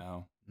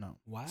 No, No.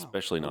 Wow.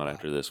 especially not Okay.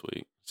 after this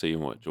week. Seeing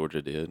what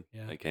Georgia did,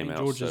 Yeah. they I came think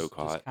out Georgia's so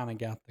hot. just kind of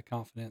got the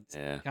confidence.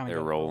 Yeah, kinda they're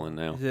got rolling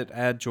now. Is it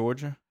at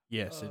Georgia?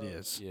 Yes, it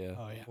is. Yeah.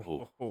 Oh yeah.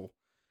 Oh, Oh,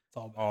 It's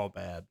all bad. all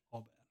bad.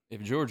 All bad.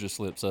 If Georgia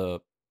slips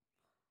up,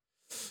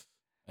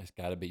 it's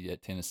got to be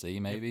at Tennessee,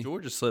 maybe. If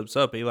Georgia slips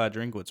up, Eli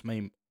Drinkwitz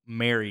may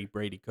marry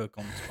Brady Cook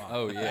on the spot.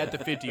 Oh, yeah. At the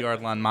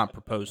 50-yard line, might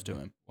propose to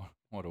him.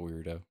 What a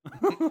weirdo.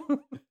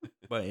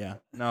 But yeah,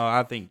 no,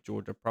 I think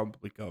Georgia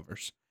probably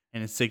covers,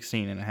 and it's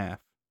 16.5.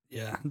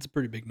 Yeah, it's a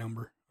pretty big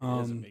number. It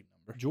is a big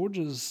number.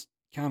 Georgia's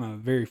kind of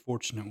very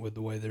fortunate with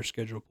the way their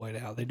schedule played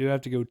out. They do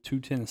have to go to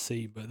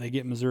Tennessee, but they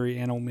get Missouri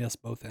and Ole Miss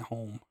both at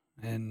home.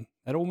 And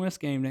that Ole Miss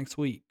game next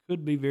week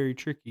could be very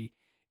tricky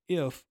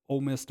if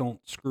Ole Miss don't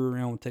screw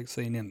around with Texas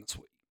A&M this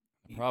week.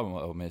 The problem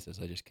with Ole Miss is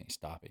they just can't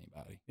stop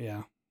anybody.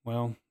 Yeah,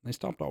 well, they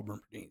stopped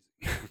Auburn pretty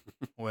easy.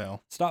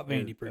 Well, Stopped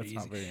Vandy pretty that's easy.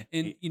 not very.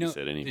 And you know,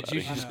 said anybody. Did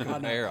you just I know,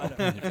 compare I know.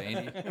 Auburn to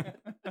Vandy?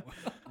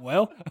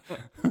 well,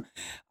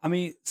 I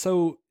mean,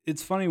 so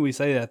it's funny we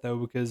say that though,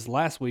 because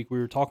last week we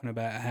were talking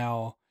about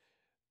how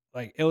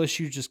like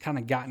LSU just kind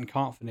of gotten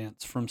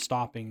confidence from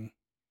stopping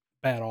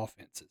bad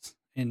offenses,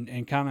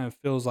 and kind of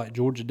feels like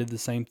Georgia did the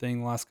same thing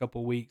the last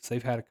couple of weeks.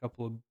 They've had a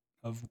couple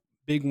of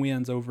big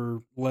wins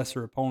over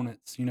lesser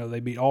opponents. You know, they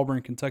beat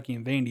Auburn, Kentucky,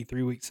 and Vandy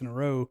 3 weeks in a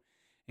row,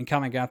 and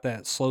kind of got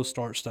that slow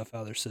start stuff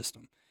out of their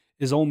system.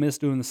 Is Ole Miss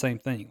doing the same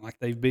thing? Like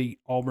they've beat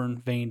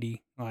Auburn,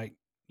 Vandy, like,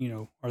 you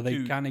know, are they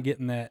Dude. kind of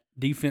getting that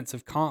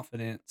defensive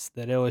confidence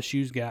that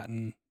LSU's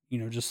gotten, you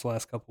know, just the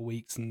last couple of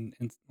weeks, and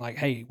like,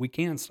 hey, we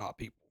can stop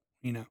people,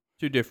 you know.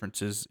 Two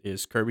differences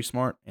is Kirby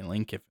Smart and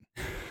Lane Kiffin.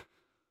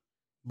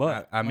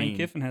 But I Lane mean-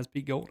 Kiffin has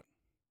Pete Golding.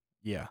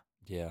 Yeah,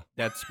 Yeah,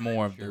 that's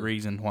more of the Sure.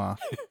 reason why.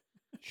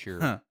 sure.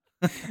 Huh.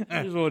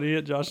 I just want to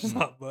hit Josh's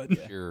hot button.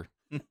 Sure.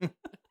 I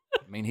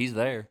mean, he's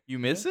there. You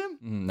miss him?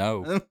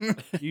 No,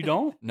 You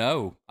don't?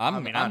 no. I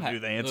mean, I I'm knew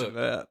the answer look, to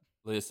that.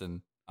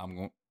 Listen,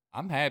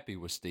 I'm happy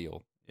with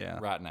Steele Yeah.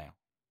 right now.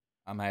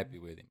 I'm happy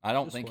with him. I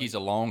don't Just think wait. he's a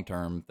long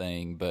term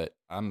thing, but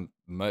I'm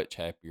much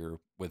happier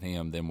with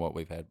him than what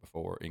we've had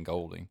before in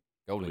Golding.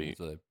 Golding Sweet.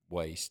 was a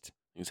waste.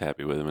 He's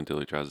happy with him until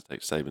he tries to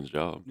take Saban's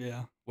job.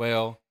 Yeah.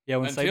 Well, Yeah.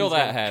 When until Saban's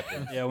that got-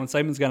 happens, Yeah, when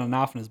Saban's got a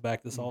knife in his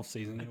back this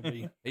offseason, he'll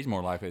be. he's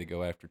more likely to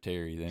go after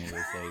Terry than he is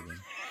Saban.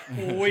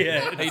 Oh,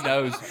 yeah. He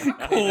knows. He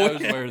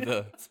knows where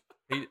the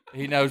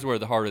he knows where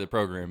the heart of the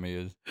program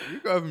is. You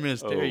go over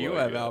Miss Oh Terry, you'll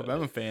my have God.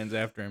 Alabama fans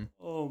after him.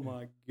 Oh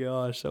my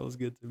gosh, that was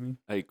good to me.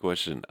 Hey,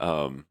 question.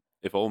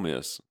 If Ole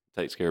Miss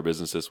takes care of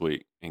business this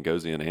week and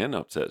goes in and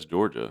upsets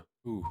Georgia,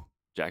 Ooh,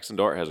 Jackson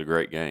Dart has a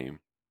great game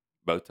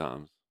both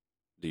times.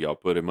 Do y'all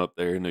put him up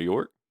there in New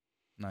York?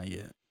 Not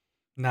yet.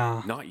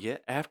 Nah. Not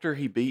yet. After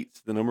he beats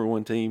the number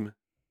one team,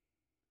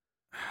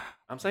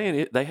 I'm saying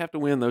it. They have to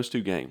win those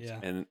two games,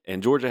 Yeah.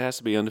 and Georgia has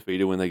to be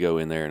undefeated when they go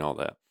in there and all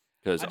that.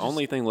 Because I the just-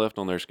 only thing left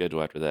on their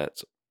schedule after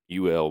that's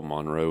UL,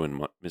 Monroe,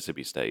 and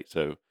Mississippi State.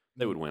 So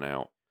they would win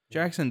out.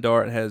 Jackson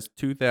Dart has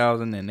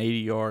 2,080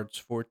 yards,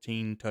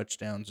 14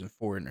 touchdowns, and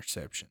 4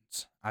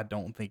 interceptions. I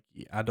don't.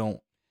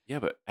 Yeah,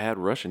 but add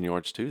rushing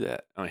yards to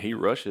that. I mean, he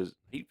rushes.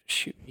 He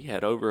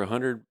had over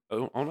 100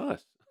 on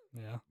us.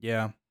 Yeah.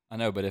 Yeah. I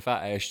know, but if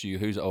I asked you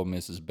who's Ole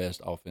Miss's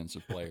best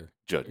offensive player,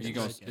 Judkins. you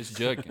going it's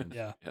Judkins.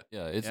 Yeah.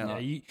 Yeah, it's Yeah. Yeah,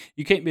 not.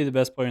 you can't be the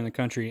best player in the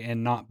country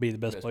and not be the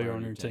best, Best player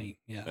on your team.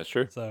 Yeah, That's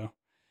true. So,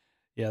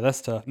 yeah,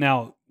 that's tough.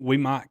 Now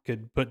we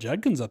could put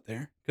Judkins up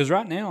there because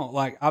right now,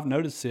 like I've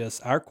noticed this,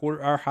 our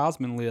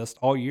Heisman list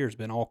all year has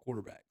been all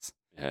quarterbacks.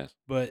 Yes.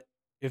 But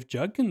if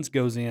Judkins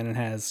goes in and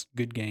has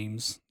good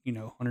games,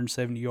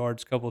 170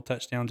 yards, couple of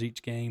touchdowns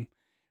each game,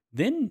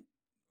 then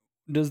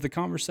does the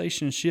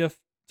conversation shift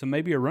to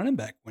maybe a running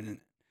back winning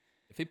it?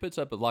 If he puts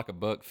up like a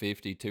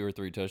 $150, 2 or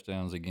 3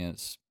 touchdowns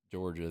against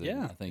Georgia, then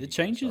Yeah, I think it you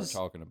changes.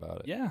 start talking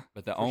about it. Yeah,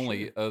 But the for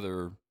only sure.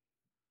 other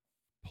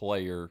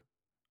player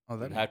Oh,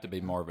 would have to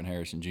be Marvin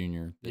Harrison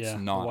Jr. That's Yeah,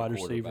 the not wide a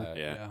receiver. quarterback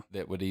Yeah.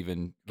 that would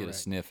even get Correct. a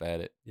sniff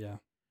at it. Yeah,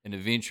 And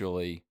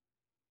eventually,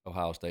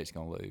 Ohio State's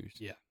going to lose.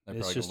 yeah. They're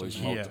It's probably just going to a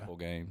lose matter- multiple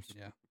games.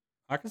 Yeah,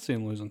 I could see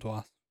him losing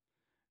twice.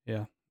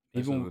 Yeah,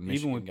 Especially even when even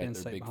Michigan with got Penn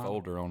their State big behind him.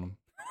 folder on them.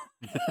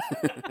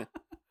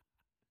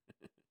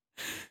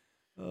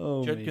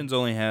 Oh, Judkins man.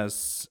 only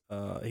has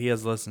he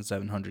has less than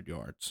 700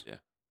 yards. Yeah.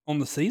 On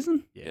the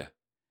season? Yeah.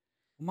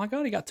 Oh my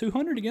God, he got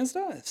 200 against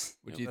us.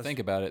 But Yep. you That's- think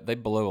about it, they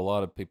blow a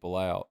lot of people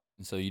out,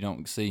 and so you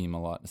don't see him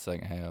a lot in the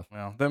second half.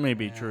 Well, that may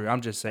be Yeah. true. I'm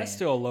just saying. That's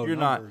still a low you're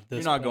number. not this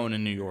you're not point. going to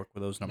New York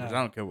with those numbers. No.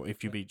 I don't care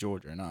if you beat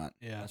Georgia or not.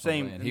 Yeah, That's what I'm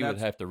Same. saying. and He would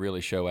that's- have to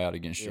really show out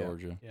against Yeah.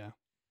 Georgia. yeah.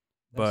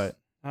 But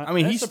That's- I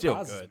mean, that he's still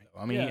surprises good. me. Though.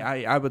 I mean, Yeah.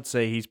 I would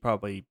say he's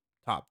probably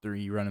top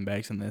 3 running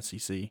backs in the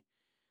SEC.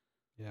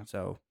 Yeah.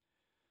 So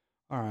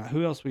All right,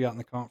 who else we got in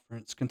the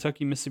conference?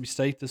 Kentucky, Mississippi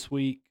State this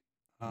week.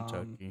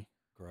 Kentucky.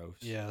 Gross.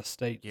 Yeah,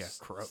 State's Yeah,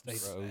 gross.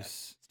 State's bad.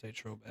 Gross.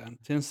 State's real bad.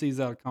 Tennessee's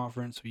out of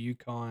conference with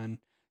UConn.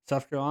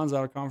 South Carolina's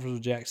out of conference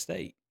with Jack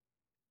State.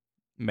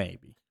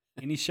 Maybe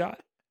Any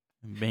shot?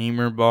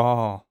 Beamer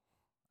ball.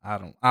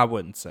 I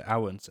wouldn't say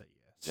yes.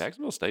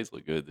 Jacksonville State's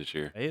look good this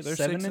year. Hey, they're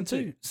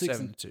 7-2.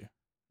 7-2.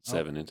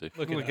 7-2.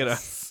 Look at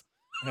us.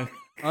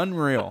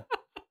 Unreal.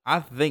 I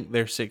think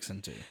they're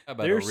 6-2. How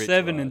about They're a rich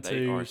 7-2. ride?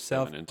 They are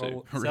South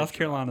 7-2. South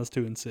Carolina's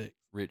 2-6.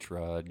 Rich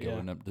ride Yeah.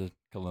 going up to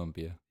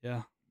Columbia.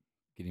 Yeah,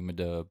 Get him a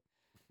dub.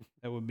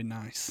 that would be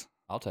nice.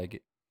 I'll take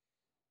it.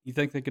 You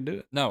think they could do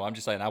it? No, I'm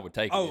just saying I would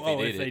take it if he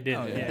did if they it. did.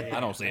 Oh, it. yeah. Yeah, I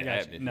don't see it got you.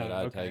 happening, No, but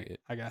I'd okay. take it.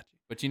 I got you.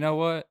 But you know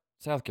what?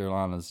 South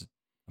Carolina's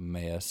a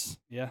mess.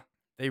 Yeah.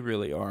 They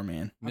really are,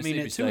 man. I mean,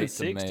 at Mississippi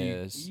State's a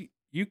 2-6, mess.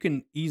 you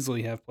can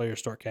easily have players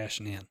start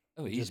cashing in.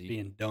 Oh, Just easy.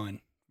 being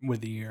done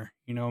with the year.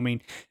 I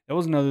mean, that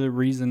was another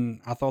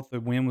reason I thought the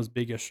win was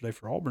big yesterday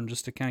for Auburn,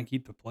 just to kind of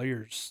keep the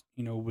players,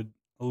 with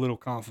a little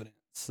confidence.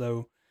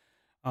 So,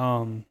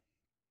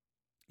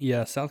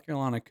 yeah, South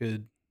Carolina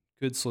could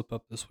slip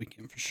up this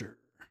weekend for sure.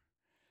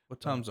 What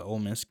time's the Ole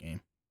Miss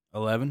game?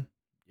 11?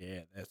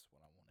 Yeah, that's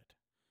what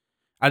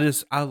I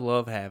wanted. I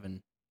love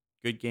having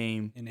good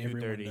game, In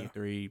every 2:30, window.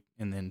 3,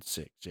 and then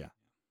 6, yeah.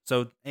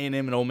 So A&M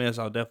and Ole Miss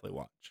I'll definitely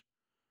watch.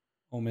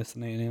 Ole Miss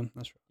and A&M.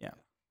 That's right. Yeah.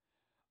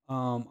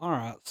 All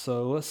right.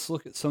 So let's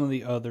look at some of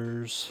the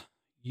others.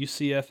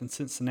 UCF and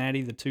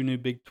Cincinnati, the two new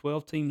Big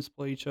 12 teams,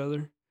 play each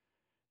other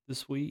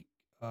this week.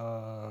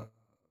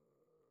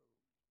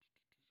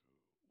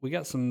 We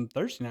got some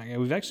Thursday night games.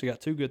 We've actually got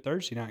two good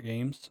Thursday night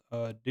games.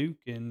 Duke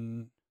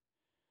and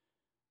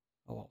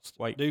I lost.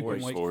 Wake Duke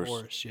Forest. and Wake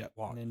Forest. Yep.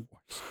 Wake And then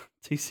Forest.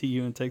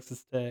 TCU and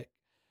Texas Tech.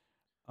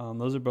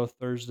 Those are both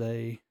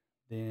Thursday.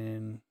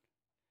 Then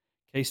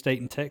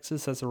K-State and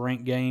Texas. That's a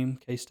ranked game.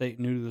 K-State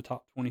new to the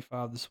top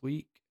 25 this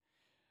week.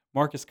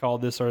 Marcus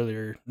called this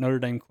earlier. Notre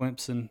Dame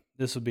Clemson.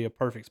 This would be a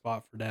perfect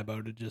spot for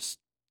Dabo to just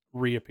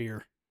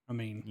reappear. I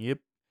mean, Yep.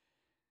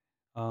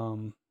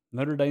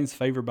 Notre Dame's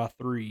favored by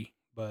 3,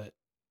 but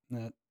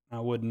that I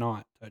would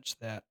not touch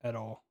that at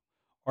all.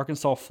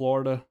 Arkansas,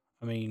 Florida.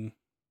 I mean,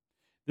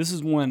 this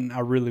is one I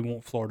really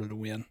want Florida to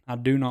win. I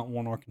do not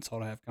want Arkansas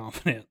to have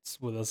confidence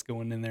with us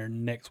going in there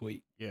next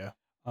week. Yeah.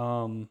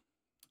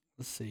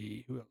 Let's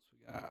see who else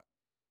we got.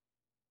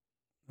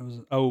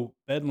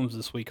 Bedlam's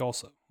this week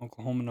also.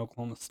 Oklahoma and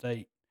Oklahoma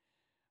State.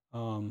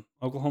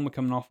 Oklahoma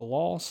coming off a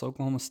loss.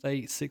 Oklahoma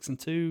State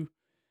 6-2.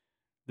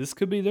 This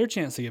could be their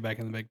chance to get back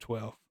in the Big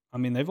 12. I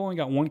mean, they've only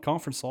got one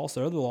conference loss.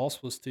 Their other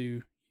loss was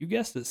to, you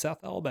guessed it,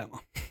 South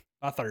Alabama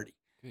by 30.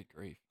 Good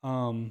grief.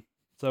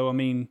 So I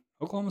mean,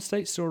 Oklahoma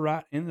State's still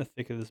right in the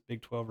thick of this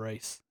Big 12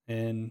 race,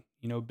 and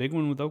big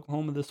one with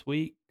Oklahoma this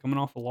week, coming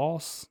off a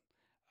loss.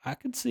 I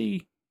could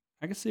see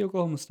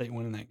Oklahoma State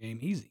winning that game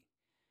easy.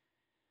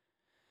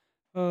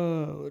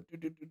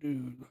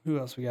 Who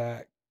else we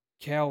got?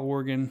 Cal,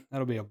 Oregon.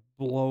 That'll be a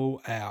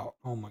blowout.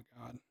 Oh my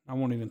God, I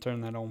won't even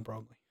turn that on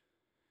probably.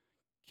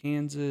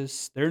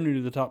 Kansas, they're new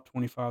to the top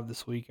 25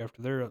 this week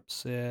after their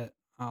upset.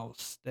 Iowa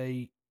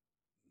State,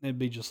 it'd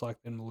be just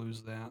like them to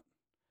lose that.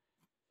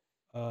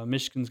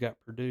 Michigan's got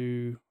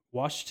Purdue.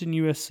 Washington,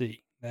 USC.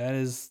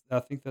 I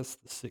think that's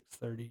the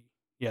 6:30.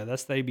 Yeah,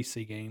 that's the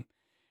ABC game.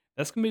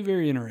 That's going to be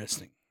very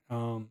interesting.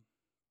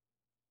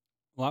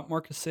 Like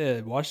Marcus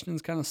said,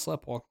 Washington's kind of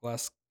sleptwalked the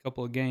last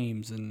couple of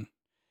games, and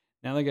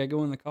now they got to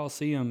go in the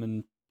Coliseum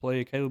and play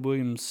a Caleb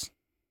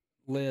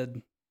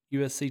Williams-led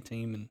USC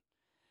team. And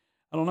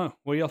I don't know.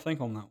 What do y'all think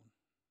on that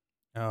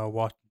one?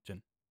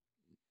 Washington.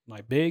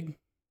 Like big?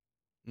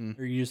 Mm.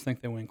 Or you just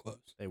think they win close?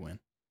 They win.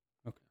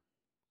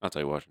 I'll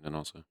take Washington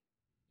also.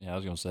 Yeah, I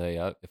was gonna say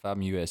if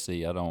I'm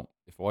USC, I don't.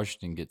 If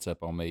Washington gets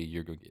up on me,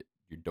 you're gonna get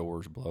your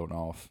doors blown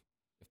off.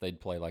 If they'd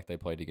play like they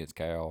played against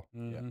Cal,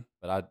 Mhm.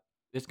 but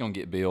it's gonna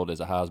get billed as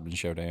a Heisman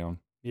showdown.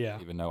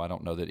 Yeah. Even though I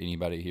don't know that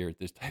anybody here at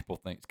this table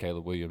thinks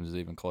Caleb Williams is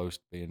even close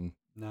to being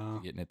No.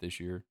 getting it this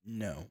year.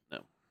 No.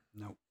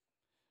 No.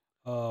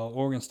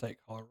 Oregon State,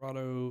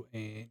 Colorado,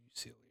 and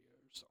UCLA,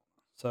 Arizona.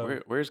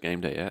 So Where's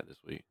game day at this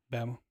week?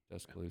 Bama.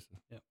 Tuscaloosa.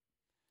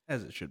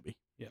 As it should be.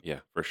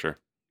 Yeah, for sure.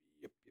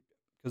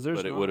 Because there's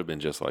But it would have been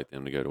just like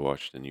them to go to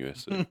Washington,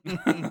 USC.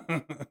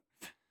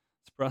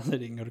 Surprised they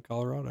didn't go to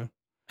Colorado.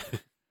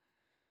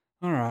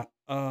 All right.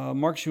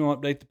 Marcus, you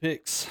want to update the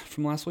picks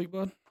from last week,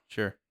 bud?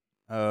 Sure.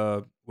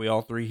 We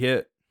all three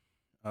hit.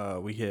 I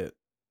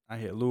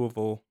hit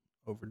Louisville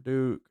over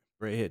Duke.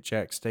 Brett hit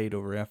Jack State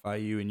over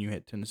FIU, and you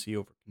hit Tennessee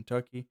over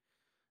Kentucky.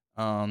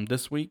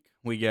 This week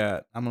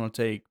I'm gonna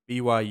take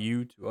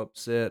BYU to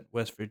upset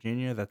West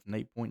Virginia. That's an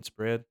 8-point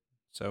spread.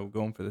 So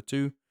going for the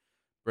 2.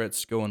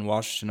 Brett's going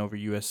Washington over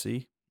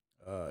USC.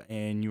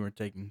 And you are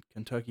taking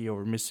Kentucky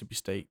over Mississippi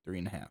State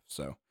 3.5.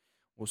 So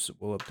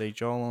we'll update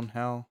y'all on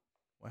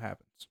what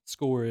happens.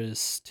 Score is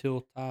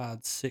still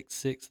tied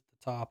 6-6 at the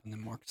top, and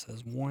then Marcus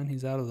has 1.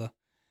 He's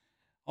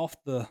off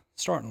the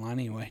starting line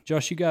anyway.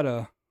 Josh, you got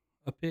a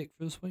pick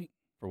for this week?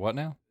 For what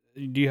now?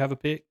 Do you have a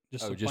pick?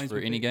 Just a for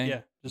plainsman any pick? game?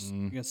 Yeah, just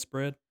against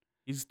spread.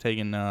 He's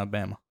taking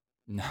Bama.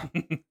 No,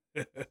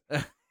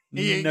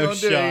 He ain't no gonna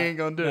do it. shot. He ain't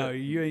gonna do No, it.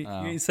 you ain't.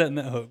 No. You ain't setting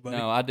that hook, buddy.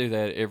 no, I do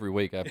that every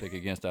week. I pick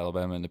against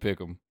Alabama and to pick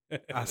them.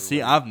 I see.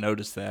 I've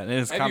noticed that. And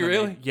it's Have kind you of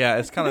really?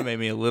 it's kind of made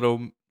me a little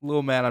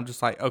mad. I'm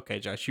just like, okay,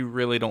 Josh, you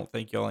really don't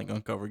think y'all ain't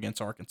gonna cover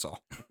against Arkansas?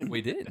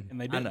 We did. And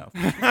they I did. know.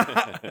 They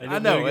I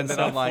didn't know. do it And against then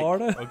South I'm like,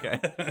 Florida.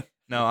 okay.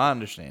 No, I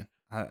understand.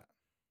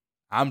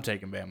 I'm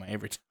taking Bama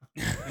every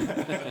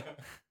time.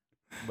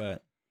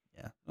 But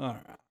All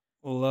right.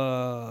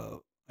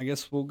 Well, I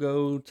guess we'll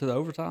go to the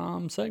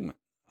overtime segment.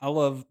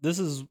 This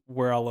is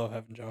where I love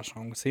having Josh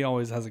on because he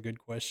always has a good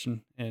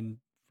question and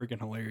freaking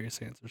hilarious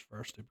answers for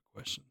our stupid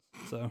questions.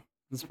 So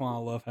that's why I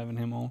love having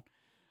him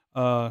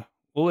on.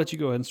 We'll let you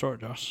go ahead and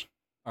start, Josh.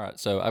 All right,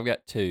 so I've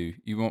got 2.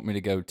 You want me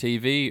to go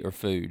TV or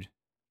food?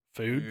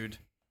 Food.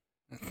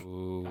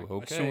 Ooh,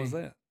 What question okay. was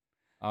that?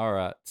 All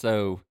right.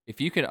 So if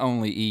you could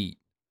only eat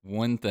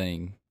one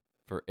thing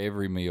for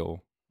every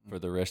meal for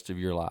the rest of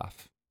your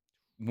life,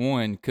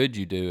 1, could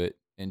you do it?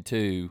 And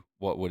 2,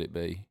 what would it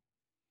be?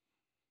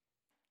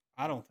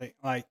 I don't think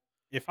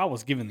if I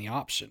was given the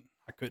option,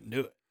 I couldn't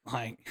do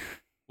it.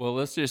 Well,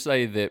 let's just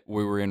say that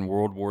we were in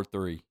World War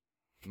III.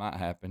 Might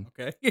happen.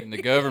 okay. And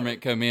the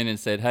government come in and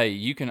said, hey,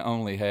 you can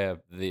only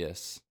have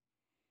this.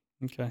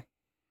 Okay.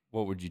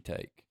 What would you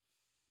take?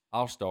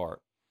 I'll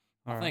start.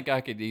 All I right. think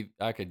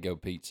I could go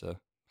pizza.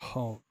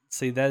 Oh,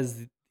 see, that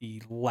is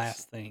the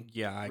last thing.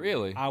 Yeah.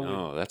 Really? I would.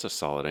 Oh, that's a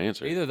solid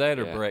answer. Either that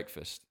or Yeah.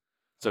 breakfast.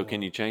 So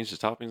can you change the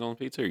toppings on the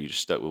pizza, or you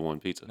just stuck with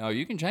one pizza? No,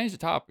 you can change the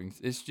toppings.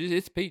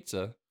 It's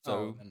pizza.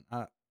 So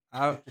and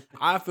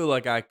I feel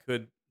like I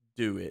could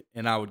do it,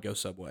 and I would go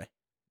Subway.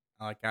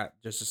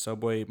 Just a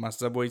Subway, my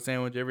Subway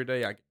sandwich every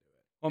day. I could do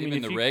it. Well, I mean,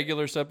 even if the you,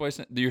 regular Subway,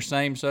 your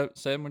same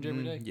sandwich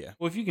every day. Yeah.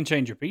 well, if you can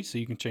change your pizza,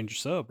 you can change your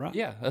sub, right?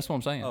 Yeah, that's what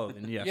I'm saying. Oh,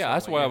 then yeah. yeah,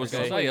 that's Subway what I every was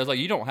gonna day. say. I was like,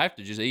 you don't have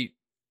to just eat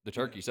the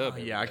turkey sub. Oh,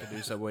 yeah, I could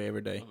do Subway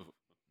every day. Oh.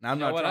 Now, I'm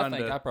You know not what? I trying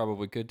think to. I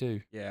probably could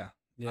too. Yeah.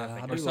 Yeah, I I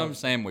think Or do some love-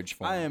 sandwich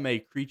form. I am a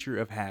creature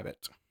of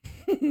habit,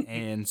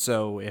 and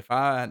so if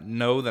I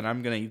know that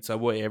I'm gonna eat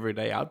Subway every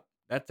day,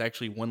 that's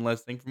actually one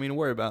less thing for me to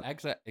worry about.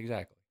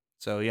 Exactly.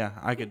 So yeah,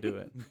 I could do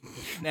it.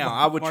 Now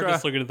I would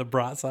Marcus try. looking at the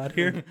bright side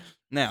here.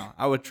 Now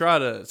I would try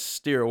to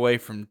steer away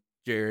from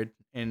Jared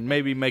and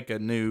maybe make a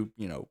new,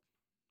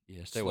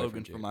 Yeah, stay away from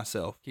slogan for Jared.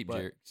 myself. Keep but,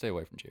 Jared. Stay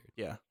away from Jared.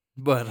 Yeah,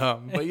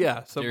 but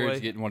yeah, Subway.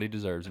 Jared's getting what he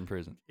deserves in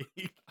prison.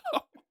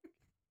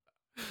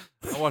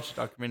 I watched a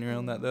documentary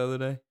on that the other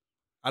day.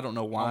 I don't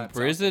know why. On it's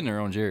prison or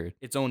on Jared?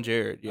 It's on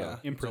Jared. Yeah,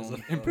 in It's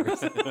on-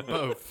 prison.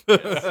 both.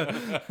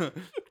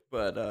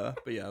 but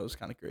yeah, it was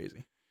kind of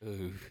crazy.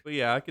 Ooh. But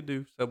yeah, I could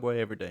do Subway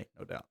every day,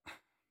 no doubt.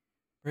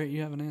 Brett,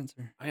 you have an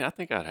answer. I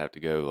think I'd have to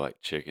go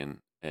like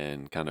chicken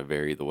and kind of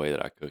vary the way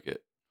that I cook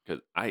it,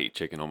 because I eat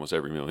chicken almost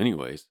every meal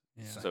anyways.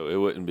 Yeah. So it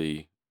wouldn't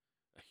be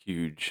a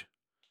huge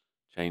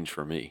change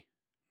for me.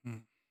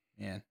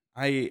 Man,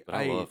 But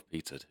I love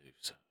pizza too.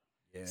 So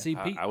Yeah. See,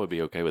 I would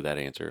be okay with that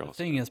answer. the Also,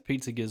 thing is,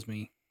 pizza gives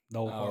me the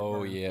whole Oh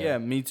heartburn. yeah. Yeah,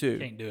 me too.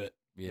 Can't do it.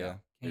 Yeah.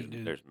 there's, Can't do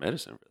it. there's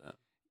medicine for that.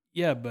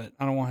 Yeah, but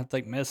I don't want to have to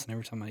take medicine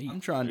every time I eat. I'm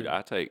trying Dude, to.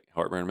 I take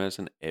heartburn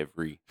medicine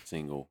every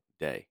single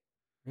day,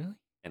 Really?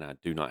 and I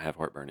do not have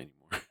heartburn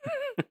anymore.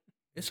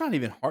 It's not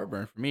even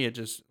heartburn for me. It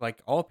just like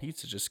all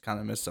pizza just kind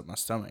of messed up my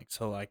stomach.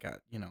 So like and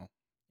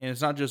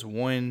it's not just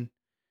one.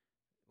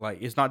 Like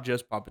it's not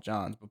just Papa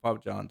John's, but Papa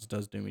John's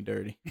does do me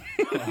dirty.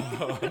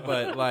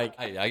 But like,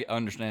 Hey, I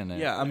understand that.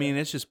 yeah, I mean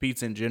it's just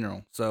pizza in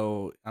general.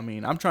 So I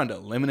mean I'm trying to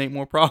eliminate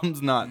more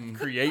problems, not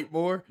create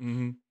more.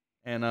 Mm-hmm.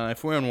 And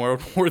if we're in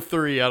World War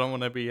III, I don't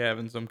want to be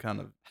having some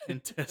kind of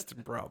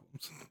intestine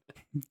problems.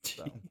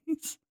 So.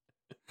 Jeez.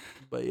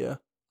 But yeah,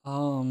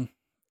 I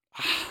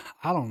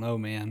don't know,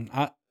 man.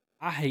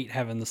 I hate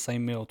having the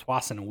same meal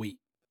twice in a week.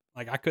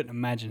 Like I couldn't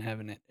imagine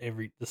having it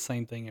the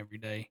same thing every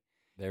day.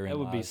 Therein That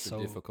would be lies the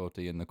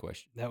difficulty in the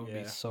question. That would be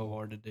Yeah. so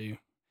hard to do.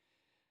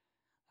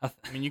 I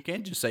mean, you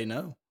can't just say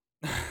no.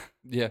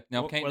 Yeah,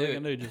 no, what can't are do they it.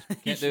 gonna do?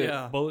 Just Can't do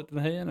Yeah. bullet to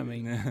the head? I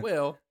mean,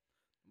 Well,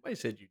 nobody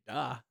said you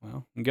die.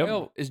 well, government.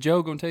 Well, is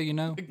Joe gonna tell you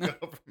no? The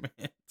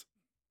government.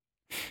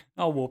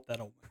 I'll whoop that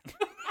old man.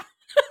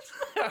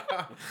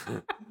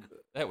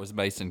 That was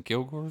Mason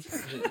Kilgore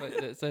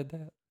that said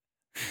that.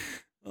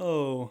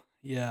 Oh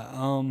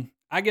yeah.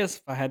 I guess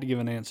if I had to give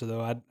an answer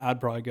though, I'd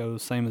probably go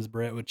same as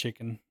Brett with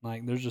chicken.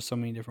 Like, there's just so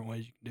many different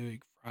ways you can do it. You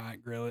can fry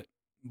it, grill it,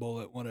 boil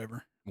it,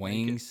 whatever. Bake it.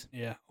 Wings.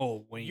 Yeah.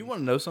 Oh, wings. You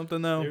want to know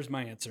something though? There's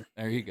my answer.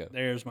 There you go.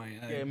 There's my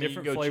I mean,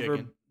 different you go flavor.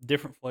 chicken.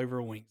 Different flavor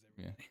of wings.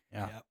 Every Yeah. day.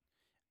 Yeah. Yep.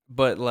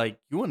 But like,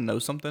 you want to know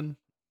something?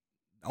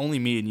 Only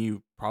me and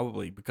you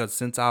probably, because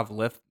since I've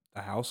left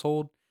the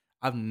household,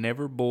 I've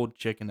never boiled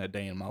chicken a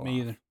day in my life.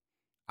 Me either.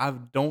 I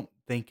don't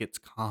think it's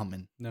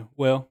common. No.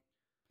 Well,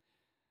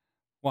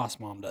 wife's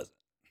mom does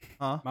it.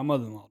 Huh? My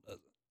mother-in-law does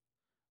it.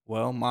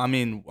 Well, I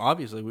mean,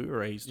 obviously we were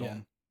raised Yeah.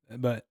 on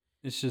But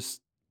it's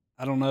just,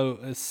 I don't know.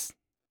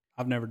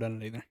 I've never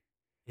done it either.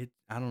 it.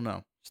 I don't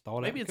know. Just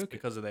thought Maybe I'd it's cook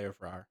because of the air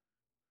fryer.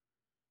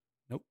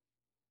 it.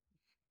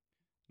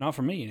 Not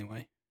for me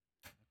anyway.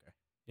 Okay.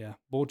 Yeah,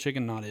 boiled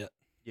chicken, not it.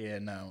 Yeah,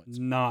 no. It's,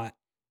 Not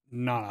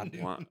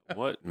ideal.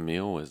 What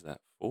meal is that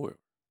for?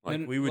 Like,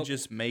 And- we would look-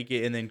 just make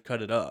it and then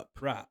cut it up.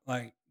 Right,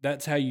 like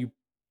that's how you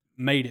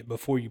made it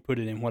before you put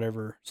it in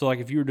whatever. So like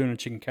if you were doing a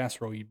chicken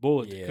casserole, you'd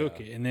boil it to cook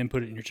Yeah. it and then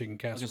put it in your chicken I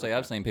was casserole. gonna say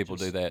I've seen people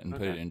do Just- that and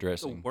put it okay. in The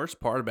dressing. worst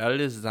part about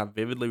it is I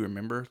vividly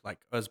remember like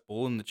us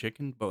boiling the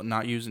chicken, but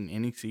not using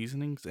any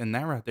seasonings, and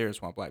that right there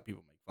is why black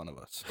people make fun of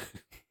us.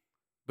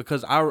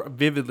 Because I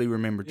vividly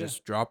remember Yeah.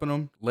 just dropping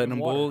them, letting In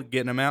them water. boil,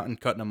 getting them out, and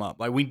cutting them up.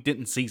 Like we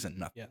didn't season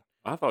nothing. Yeah.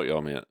 I thought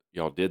y'all meant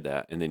y'all did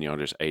that and then y'all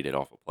just ate it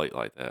off a plate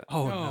like that.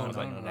 Oh No, I was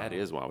like, no. that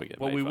is why we get.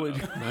 Well, made we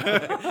fun would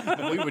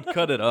of. we would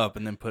cut it up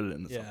and then put it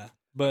in the Yeah,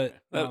 but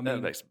that, I that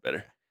mean, makes it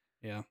better.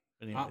 yeah,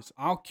 But anyways,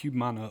 I'll cube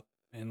mine up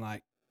and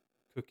like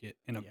cook it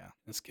in a Yeah.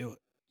 skillet.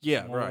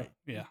 yeah, Small. right.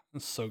 Yeah,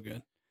 that's so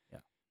good.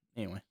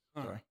 Anyway,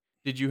 All sorry. right.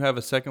 Did you have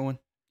a second one?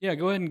 Yeah,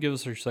 go ahead and give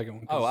us your second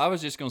one. 'cause- Oh, I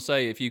was just gonna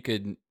say if you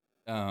could.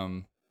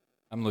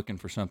 I'm looking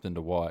for something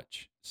to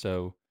watch.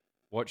 So,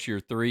 what's your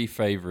 3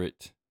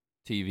 favorite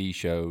TV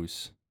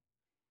shows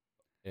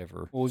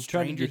ever? well, we've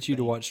tried to Stranger get you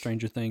to watch Things.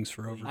 Stranger Things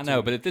for over. I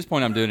know, but at this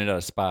point, I'm doing it out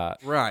of spite.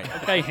 Right.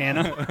 okay,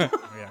 Hannah.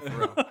 Yeah, for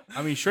real.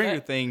 I mean, Stranger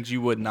Things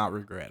you would not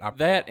regret.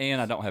 That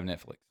and I don't have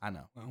Netflix. I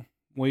know.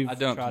 We've I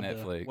dumped tried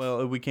Netflix.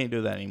 Well, we can't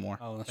do that anymore.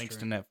 Oh, that's thanks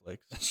true. to Netflix.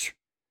 That's true.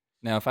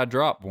 Now, if I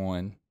drop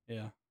one,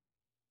 Yeah.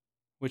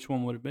 Which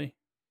one would it be?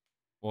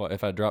 well,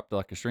 if I dropped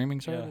like a streaming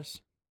Yeah.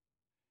 service,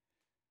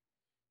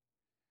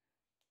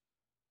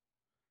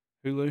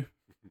 Hulu.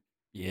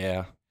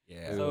 yeah.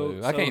 Yeah. So-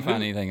 Hulu. I can't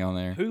find Hulu- anything on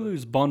there.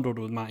 Hulu's bundled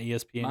with my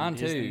ESPN. Mine and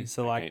Disney, too.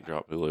 So I like, can't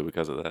drop Hulu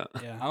because of that.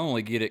 yeah. I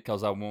only get it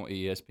because I want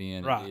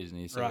ESPN Right, and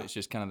Disney, so right. it's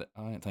just kind of.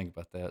 I didn't think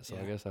about that, so I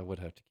Yeah. guess I would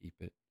have to keep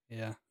it.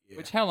 Yeah. Yeah.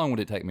 Which, how long would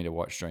it take me to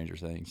watch Stranger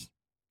Things?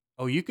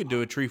 Oh, you could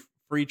do a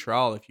free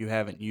trial if you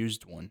haven't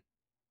used one.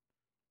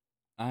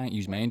 I ain't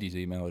used Mandy's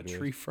email A address.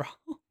 tree frog.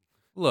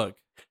 Look,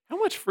 How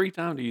much free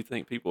time do you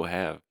think people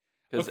have?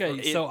 'Cause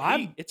Okay,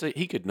 so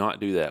he could not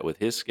do that with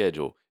his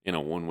schedule in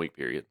a 1 week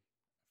period.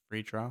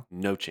 free trial.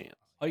 No chance.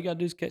 All you gotta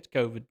do is catch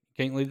COVID. You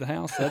can't leave the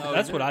house. Oh,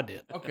 That's you what did? I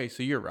did. Okay,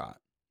 so you're right.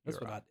 That's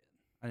You're what right. I did.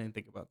 I didn't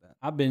think about that.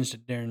 I binged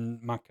it during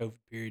my COVID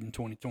period in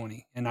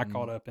 2020, and I Mm.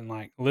 caught up in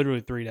like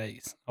literally 3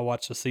 days. I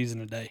watched a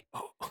season a day.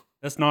 Oh,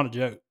 That's not a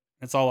joke.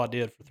 That's all I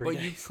did for 3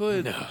 But you days.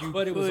 could, No. you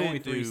But it was could only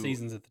 3 do-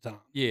 seasons at the time.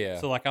 Yeah.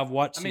 So like I've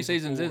watched. How many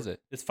season seasons 4. is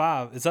it? It's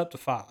 5. It's up to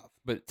 5.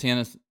 But 10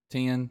 a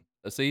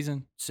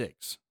season?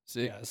 6.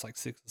 6, Yeah, it's like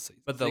 6 a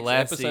season. But the 6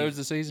 last episodes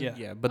season, a season? Yeah.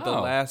 yeah, but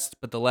Oh.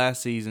 the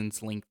last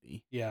season's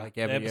lengthy. Yeah, like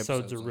the every episodes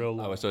are episode's real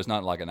lengthy. long. Oh, so it's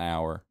not like an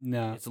hour.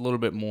 No, It's a little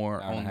bit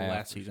more Hour and on a the half.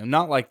 last season.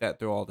 Not like that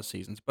through all the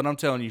seasons, but I'm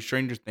telling you,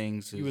 Stranger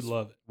Things. you would is-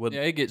 love it. Would,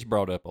 Yeah, it gets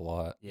brought up a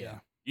lot.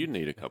 yeah. you'd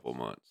need a couple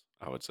months,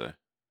 I would say,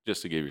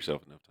 just to give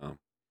yourself enough time.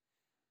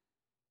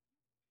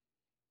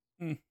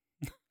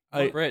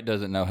 Brett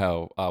doesn't know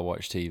how I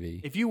watch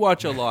TV. If you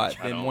watch a lot,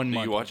 I then don't. 1 Do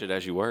month. you watch it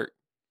as you work?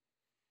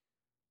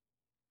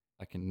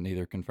 I can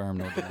neither confirm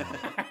nor deny.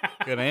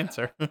 Good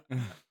answer. We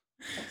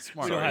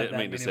Smart. don't Sorry, I have didn't that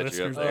mean to many set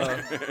you up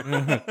listeners.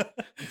 there.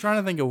 I'm trying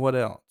to think of what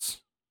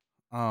else,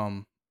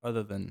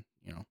 other than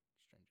Stranger Things.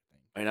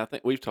 I mean, I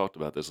think we've talked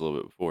about this a little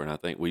bit before, and I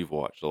think we've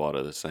watched a lot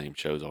of the same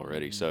shows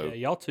already. So Yeah,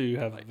 y'all two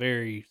have a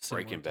very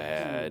similar Breaking taste.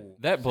 Bad.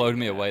 That blowed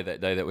me Yeah. away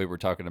that day that we were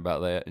talking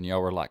about that, and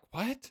y'all were like,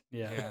 "What?"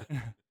 Yeah.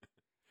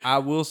 I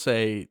will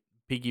say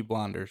Peaky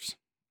Blinders,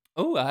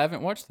 Oh, I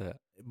haven't watched that.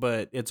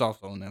 but it's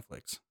also on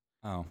Netflix.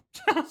 Oh,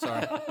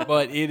 Sorry,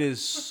 but it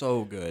is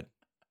so good.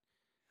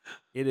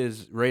 It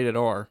is rated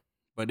R,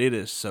 but it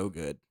is so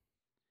good.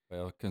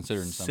 well,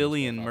 considering some of the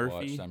Cillian stuff I Murphy,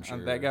 watched, I'm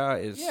sure that guy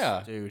is,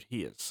 Yeah. dude,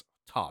 he is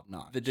top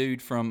notch. the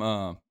dude from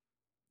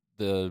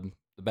the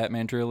the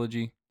Batman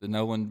trilogy, the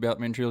Nolan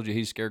Batman trilogy.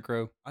 He's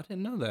Scarecrow. I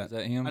didn't know that. Is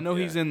that him? I know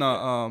he's Yeah, in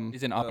the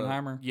He's in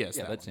Oppenheimer? Yes,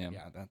 Yeah, that that's one. him.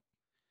 Yeah, that.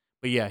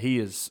 But yeah, he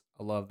is.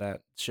 I love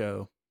that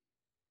show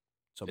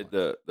so much.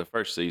 The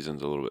first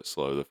season's a little bit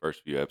slow, the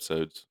first few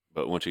episodes,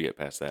 but once you get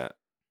past that,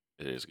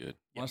 it is good.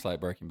 Well, it's like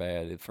Breaking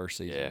Bad. The first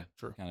season, Yeah.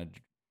 True. kind of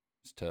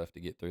it's tough to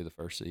get through the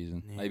first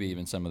season. Yeah. Maybe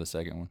even some of the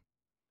second one.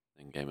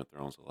 And Game of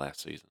Thrones the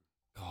last season.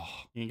 Oh,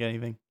 You ain't got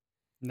anything?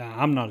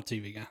 Nah, I'm not a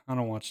TV guy. I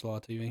don't watch a lot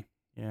of TV.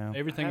 Yeah.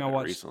 Everything I haven't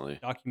watch recently.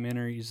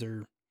 documentaries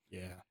or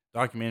Yeah.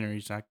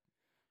 Documentaries.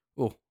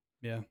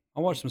 yeah, I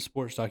watch some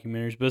sports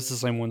documentaries, but it's the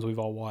same ones we've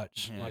all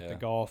watched, like the Yeah.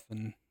 golf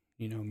and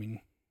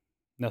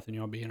nothing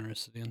y'all be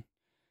interested in.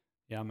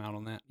 Yeah, I'm out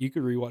on that. You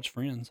could rewatch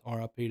Friends.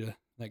 R.I.P. to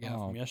that guy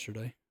Oh. from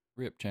yesterday.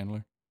 Rip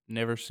Chandler.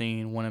 Never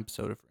seen one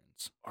episode of Friends.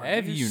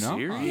 Have you not?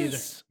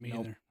 serious? Me Nope,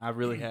 either. I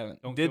really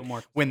haven't. Don't Did kill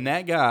Mark. when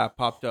that guy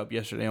popped up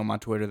yesterday on my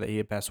Twitter that he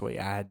had passed away,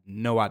 I had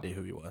no idea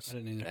who he was. I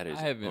didn't either. That is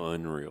I haven't-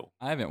 unreal.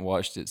 I haven't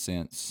watched it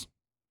since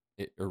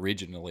it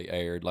originally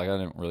aired. Like I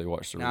didn't really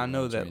watch the. Now I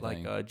know reruns or that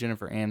anything.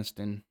 Jennifer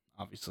Aniston,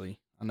 obviously,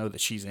 I know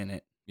that she's in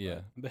it. Yeah.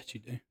 I bet you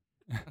do.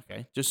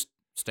 Okay, just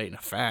stating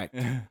a fact.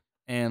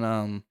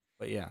 And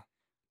but yeah,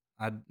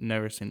 I'd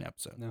never seen the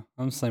episode. No,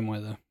 I'm the same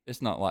way though.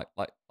 It's not like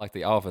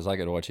The Office. I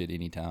could watch it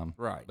anytime.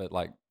 Right. But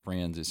like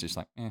Friends, it's just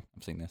like, I've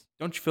seen this.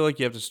 Don't you feel like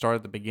you have to start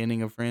at the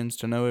beginning of Friends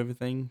to know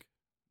everything?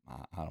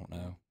 I don't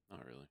know.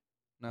 Not really.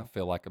 No. I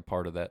feel like a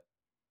part of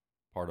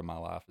my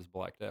life is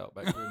blacked out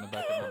back here in the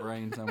back of my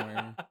brain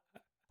somewhere.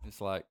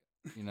 It's like,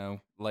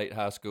 late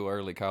high school,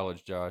 early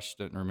college Josh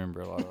doesn't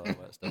remember a lot of all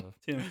that stuff.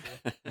 Tim.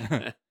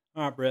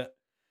 All right, Brett.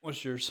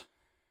 What's yours?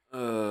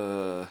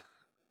 All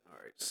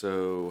right.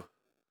 So,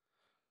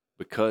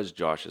 because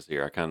Josh is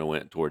here, I kind of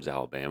went towards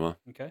Alabama,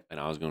 Okay. and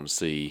I was going to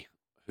see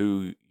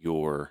who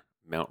your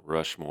Mount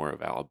Rushmore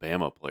of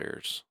Alabama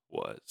players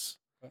was.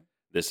 Okay.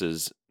 This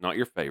is not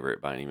your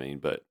favorite by any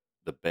means, but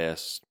the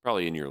best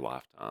probably in your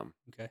lifetime.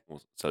 Okay.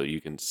 So you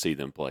can see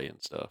them play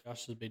and stuff.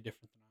 Josh would be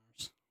different than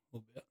ours a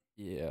little bit.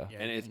 Yeah. Yeah.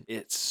 And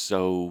it's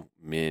so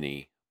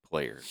many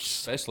players.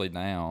 Especially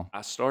now.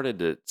 I started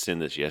to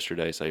send this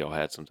yesterday, so y'all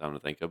had some time to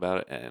think about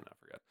it, and I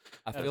forgot.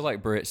 I feel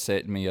like Brett's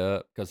setting me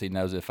up because he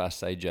knows if I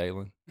say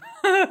Jalen,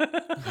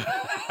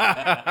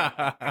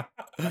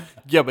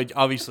 Yeah, but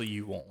obviously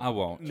you won't. I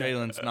won't.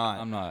 Jalen's not.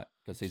 I'm not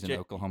because he's an Ja-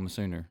 Oklahoma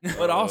Sooner.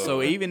 But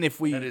also, even if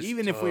we That is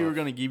were tough.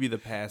 going to give you the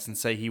pass and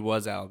say he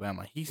was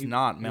Alabama, he's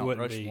not he Mount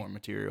wouldn't be. Rushmore I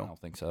material. don't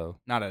think so.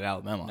 Not at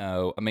Alabama.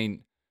 No, I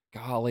mean,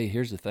 golly,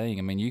 here's the thing.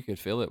 I mean, you could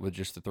fill it with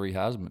just the three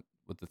Heisman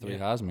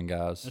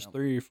guys. There's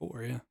 3 or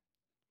 4, yeah.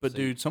 But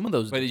dude, some of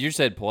those. But you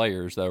said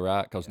players though,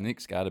 right? Because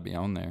Nick's got to be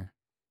on there.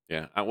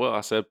 Yeah,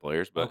 I said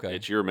players, but Okay.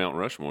 it's your Mount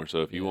Rushmore,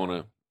 so if you Yeah. want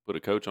to put a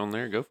coach on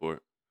there, go for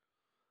it.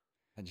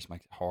 That just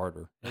makes it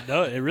harder. It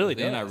does. It really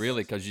does. Then I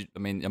really because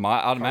am I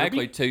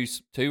automatically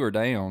two are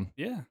down?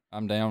 Yeah.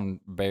 I'm down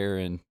Bear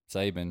and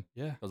Saban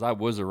Yeah. because I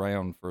was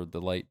around for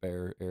the late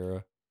Bear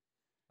era.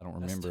 I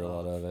don't That's remember a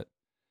lot tough. of it.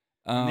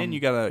 and then you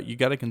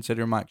gotta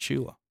consider Mike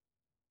Shula.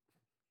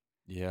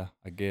 yeah,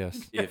 I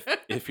guess.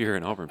 If you're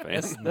an Auburn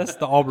fan, That's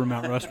the Auburn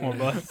Mount Rushmore,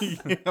 bud.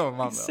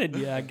 my He said,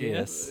 yeah, I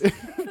guess.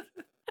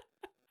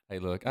 Hey,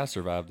 look, I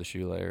survived the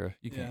Shula era.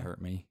 You can't Yeah.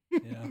 hurt me.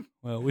 Yeah.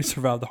 Well, we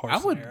survived the I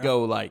Harsin would era.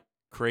 go like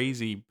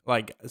crazy,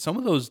 like some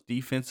of those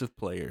defensive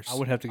players. I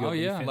would have to go Oh,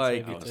 yeah. defense Like-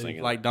 heavy, I was too.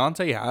 thinking- like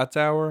Dante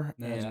Hightower.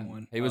 That's and,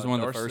 one. He was one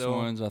of the first Darcel.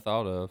 ones I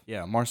thought of.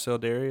 Yeah, Marcel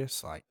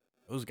Darius. Like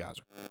those guys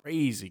are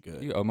crazy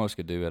good. You almost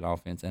could do an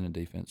offense and a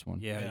defense one.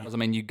 Yeah. Yeah. 'Cause, I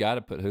mean, you got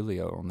to put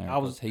Julio on there.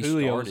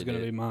 Julio was started going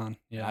to it. be mine.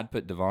 Yeah. I'd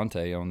put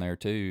Devontae on there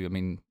too. I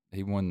mean,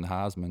 he won the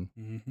Heisman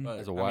Mm-hmm. But,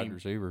 as a I wide mean,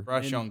 receiver.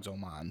 Bryce And- Young's on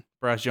mine.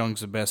 Bryce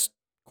Young's the best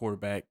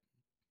quarterback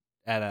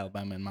at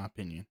Alabama, in my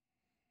opinion.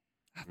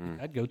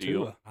 I'd go Do you-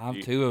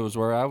 Tua. Tua was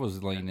where I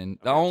was leaning.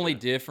 The Okay, only so-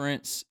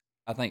 difference,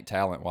 I think,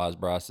 talent wise,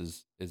 Bryce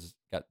is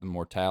got the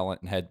more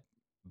talent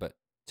but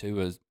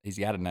he's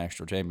got a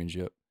national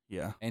championship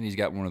Yeah. and he's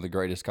got one of the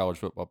greatest college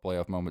football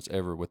playoff moments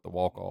ever with the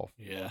walk off.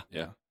 Yeah.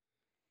 Yeah.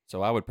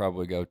 So I would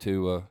probably go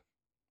Tua.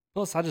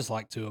 Plus, I just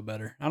like Tua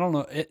better. I don't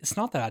know. It's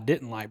not that I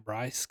didn't like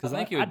Bryce because I I,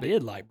 think it I would be-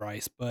 did like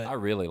Bryce, but I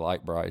really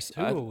like Bryce.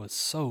 Tua was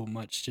so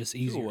much just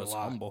Tua easier was to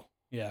like. humble.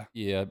 Yeah.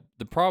 Yeah,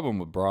 the problem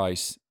with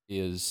Bryce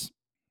is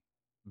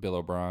Bill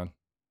O'Brien.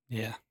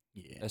 Yeah.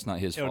 Yeah. That's not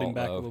his Held him fault,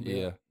 back a though. little bit.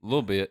 Yeah, a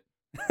little bit.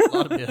 A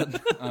lot of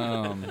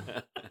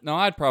bit. No,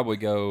 I'd probably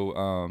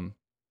go.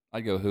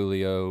 I'd go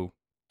Julio,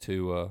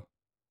 Tua,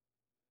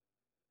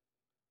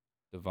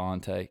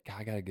 Devontae. God,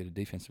 I gotta get a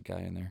defensive guy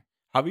in there.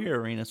 Javier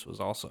Arenas was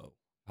also.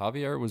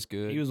 Javier was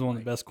good. He was one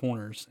of the best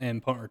corners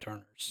and punt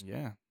returners.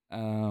 Yeah.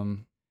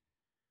 Man,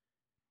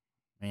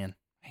 Man.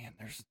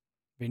 there's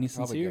Vinny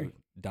probably Sincere. go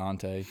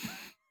Dante.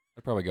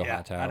 I'd probably go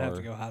Hightower. I'd have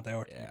to go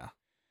Hightower. Yeah.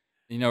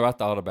 I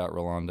thought about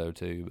Rolando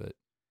too, but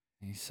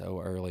he's so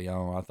early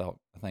on.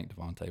 I think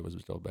Devontae was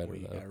still better Boy,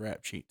 you though. got a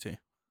rap sheet too.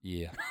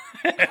 Yeah,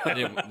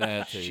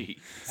 that too.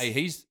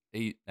 Jeez.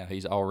 Hey,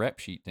 he's all rap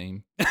sheet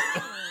team.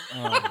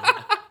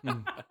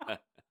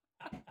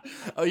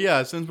 Oh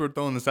yeah, since we're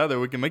throwing this out there,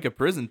 we can make a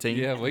prison team.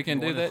 Yeah, we can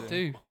if you do that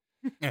wanted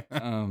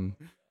too.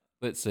 to.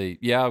 Let's see.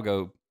 Yeah, I'll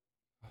go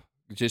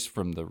just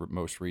from the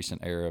most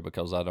recent era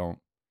because I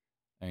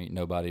ain't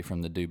nobody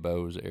from the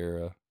Dubose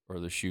era or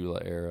the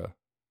Shula era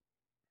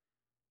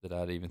that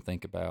I'd even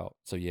think about.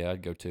 So yeah,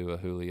 I'd go to a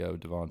Julio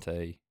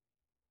Devontae.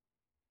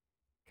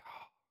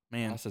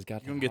 Man, Ross has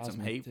got you're the going to get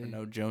some Heisman, hate too. for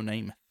no Joe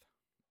Namath.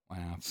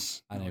 Wow,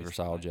 I No, never he's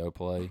saw fine. Joe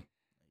play.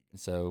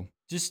 So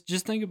Just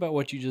think about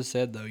what you just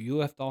said though. You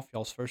left off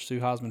y'all's first 2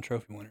 Heisman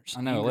Trophy winners.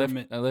 I know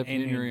Ingram I left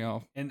and Henry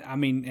off. And I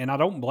mean, and I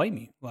don't blame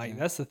you. Like Yeah.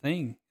 that's the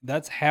thing.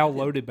 That's how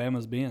loaded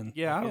Bama's been.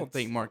 Yeah, Like, I don't it's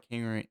think Mark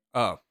Henry.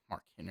 I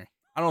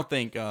don't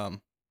think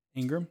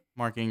Ingram.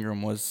 Mark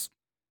Ingram was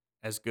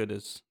as good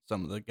as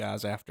some of the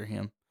guys after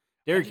him.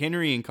 Derrick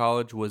Henry in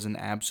college was an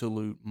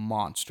absolute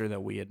monster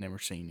that we had never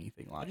seen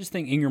anything I like. just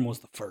think Ingram was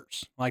the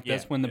first. Like Yeah,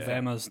 that's when the yeah.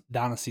 Bama's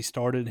dynasty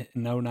started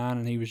in 09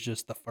 and he was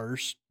just the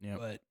first. Yep.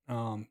 But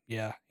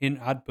yeah,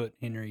 I'd put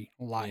Henry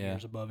light Yeah.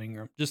 years above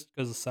Ingram just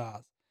because of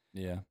size.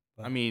 Yeah.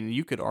 I mean,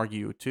 you could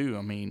argue too.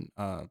 I mean,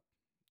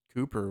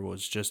 Cooper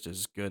was just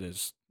as good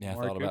as Yeah, I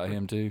Amari thought about Cooper.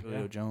 him too.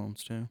 Julio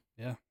Jones too.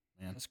 Yeah.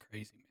 Man. That's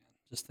crazy, man.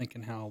 Just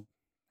thinking how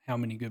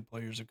many good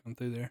players have come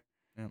through there.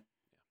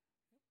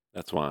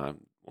 That's why I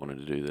wanted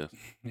to do this.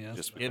 Yeah.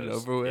 Just Get it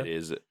because over with. it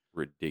is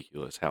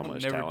ridiculous how I'll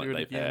much never do talent it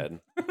they've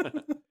again.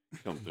 had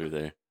come through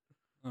there.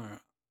 All right.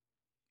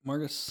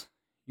 Marcus,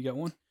 you got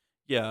one?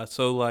 Yeah,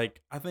 so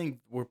like I think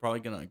we're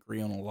probably gonna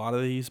agree on a lot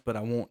of these, but I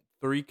want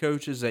 3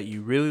 coaches that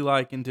you really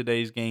like in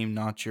today's game,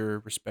 not your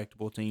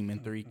respectable team,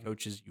 and 3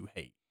 coaches you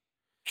hate.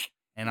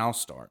 And I'll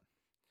start.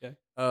 Okay.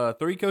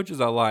 3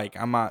 coaches I like.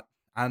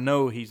 I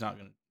know he's not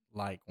gonna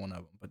like one of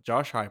them, but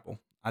Josh Heupel.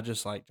 I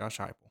just like Josh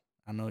Heupel.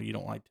 I know you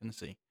don't like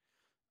Tennessee.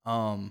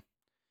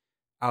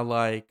 I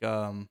like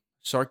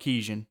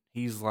Sarkisian.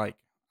 He's like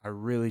I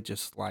really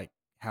just like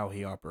how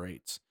he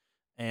operates.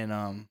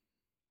 And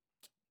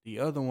the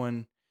other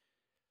one,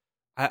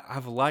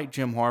 I've liked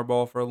Jim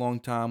Harbaugh for a long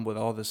time with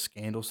all this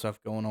scandal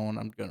stuff going on.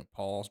 I'm gonna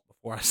pause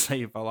before I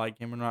say if I like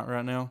him or not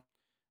right now.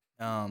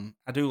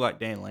 I do like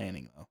Dan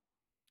Lanning though.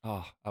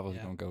 Oh, I was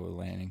Yeah. gonna go with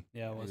Lanning.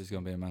 Yeah, I He was was too.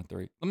 gonna be in my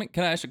 3.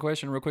 Can I ask a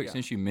question real quick Yeah.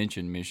 since you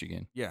mentioned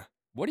Michigan? Yeah,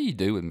 What do you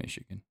do with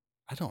Michigan?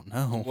 I don't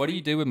know. What do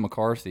you do with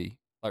McCarthy,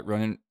 like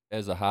running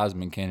as a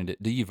Heisman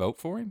candidate? Do you vote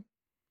for him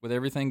with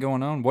everything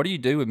going on? What do you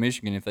do with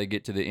Michigan if they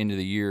get to the end of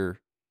the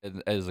year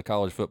as a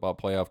college football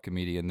playoff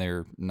committee and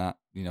they're not,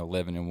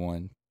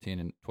 11-1,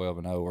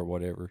 10-12-0 or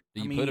whatever?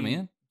 Do you put them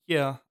in?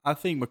 Yeah, I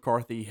think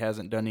McCarthy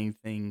hasn't done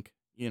anything,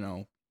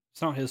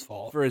 It's not his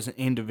fault. for his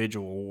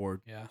individual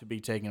award Yeah. to be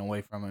taken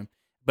away from him.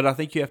 But I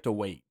think you have to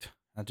wait.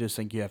 I just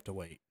think you have to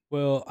wait.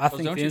 Well, I Well,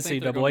 think don't the you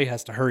think they're NCAA gonna-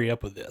 has to hurry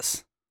up with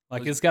this.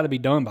 Like, Was- it's got to be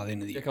done by the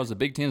end of the year. Because the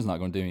Big Ten's not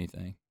going to do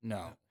anything.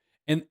 No.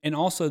 And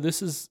also,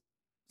 this is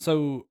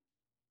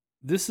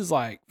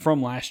like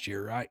from last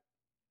year, right?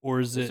 Or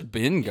is It's it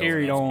been going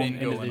carried on. on been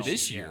into going this, on,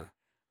 this yeah. year.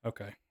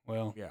 Okay,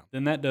 well, Yeah.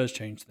 then that does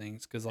change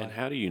things because like And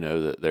how do you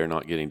know that they're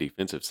not getting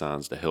defensive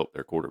signs to help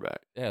their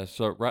quarterback? Yeah,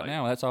 so right Like-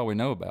 now that's all we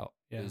know about.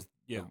 Yeah. Is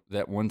Yeah.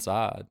 that one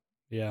side.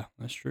 yeah,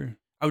 that's true.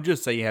 I would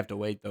just say you have to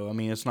wait, though. I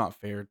mean, it's not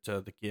fair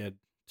to the kid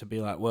to be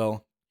like,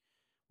 well,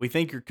 we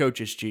think your coach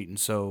is cheating,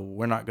 so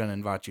we're not going to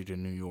invite you to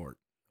New York.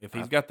 If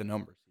he's got the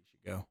numbers, he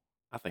should go.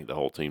 I think the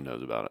whole team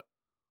knows about it.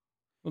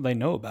 Well, they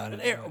know about But,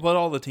 it. but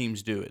all the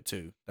teams do it,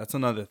 too. That's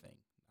another thing.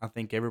 I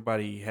think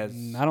everybody has.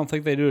 I don't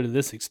think they do it to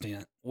this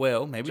extent.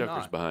 Well, maybe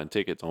Chucker's not. behind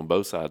tickets on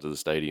both sides of the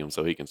stadium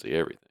so he can see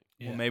everything.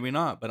 Yeah. Well, maybe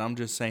not. But I'm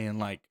just saying,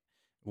 like,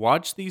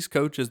 watch these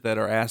coaches that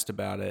are asked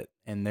about it,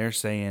 and they're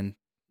saying,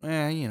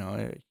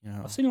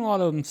 I've seen a lot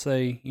of them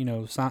say,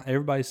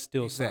 everybody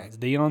still signs.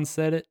 Exactly. Dion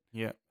said it.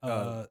 yeah.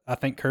 I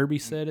think Kirby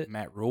said it.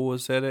 Matt Rule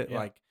has said it. Yeah.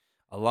 Like,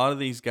 a lot of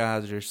these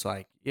guys are just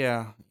like,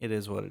 yeah, it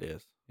is what it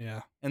is.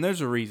 Yeah. And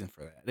there's a reason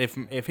for that.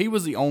 If he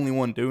was the only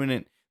one doing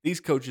it, these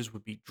coaches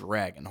would be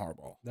dragging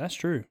Harbaugh. That's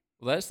true.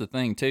 Well, that's the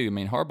thing too. I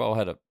mean,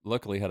 Harbaugh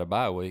luckily had a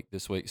bye week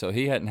this week, so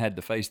he hadn't had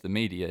to face the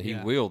media. He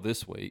Yeah. will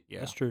this week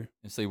Yeah. That's true.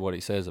 and see what he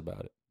says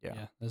about it.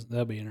 Yeah.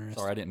 That'll be interesting.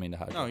 Sorry, I didn't mean to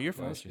hijack. No, you're the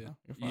fine. question. You're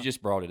You fine.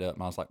 just brought it up,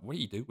 and I was like, "What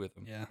do you do with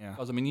them?" Yeah. Yeah.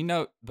 Because I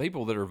mean,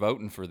 people that are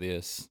voting for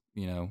this,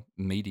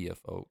 media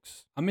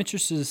folks. I'm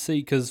interested to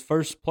see because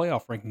first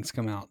playoff rankings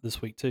come out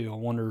this week too. I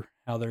wonder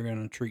how they're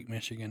going to treat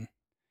Michigan.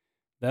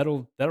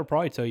 That'll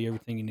probably tell you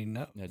everything you need to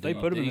know. Yeah, If they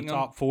ding- put them in ding the 'em.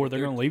 top 4, If they're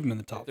they're- going to leave them in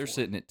the If top they're 4.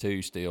 sitting at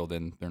 2 still,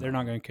 then They're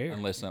not going to care.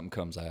 unless something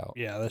comes out.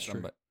 Yeah, that's true.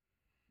 Somebody-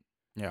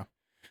 So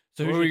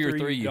Who who's are your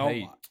 3 you don't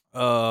hate?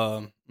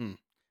 like?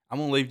 I'm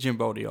gonna leave Jim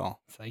Bodie off.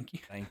 Thank you.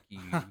 Thank you.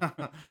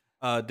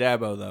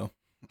 Dabo though,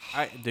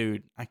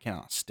 I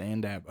cannot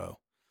stand Dabo.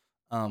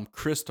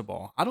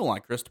 Cristobal, I don't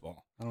like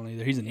Cristobal, I don't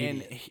either. He's an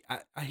and idiot.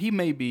 he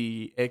may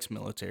be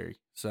ex-military,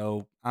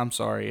 so I'm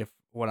sorry if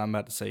what I'm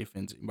about to say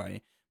offends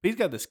anybody. But he's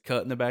got this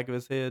cut in the back of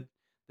his head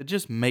that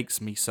just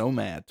makes me so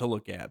mad to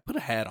look at. Put a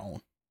hat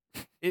on.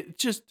 It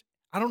just,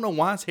 I don't know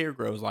why his hair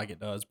grows like it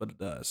does, but it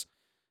does.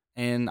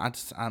 And I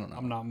don't know.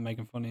 I'm not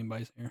making fun of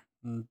anybody's hair.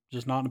 I'm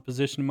just not in a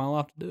position in my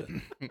life to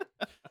do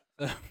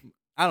it.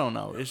 I don't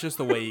know. It's just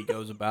the way he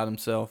goes about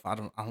himself. I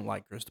don't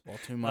like Cristobal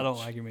too much. I don't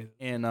like him either.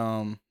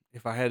 And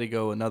if I had to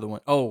go another one,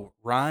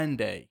 Ryan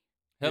Day.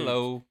 Dude,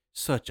 Hello.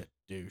 such a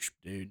douche,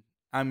 dude.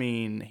 I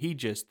mean, he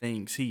just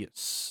thinks he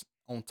is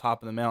on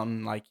top of the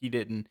mountain, like he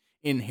didn't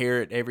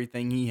inherit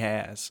everything he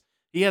has.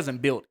 He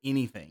hasn't built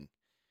anything.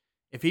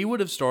 If he would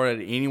have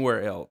started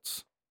anywhere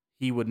else,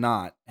 he would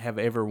not have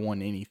ever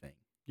won anything.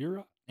 You're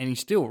right. And he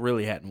still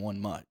really hadn't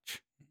won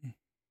much,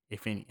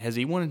 if any. Has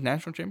he won a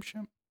national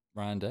championship?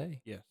 Ryan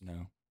Day? Yes.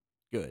 No.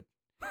 Good.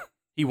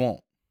 He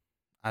won't.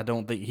 I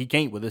don't think he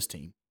can't with this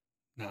team.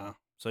 No.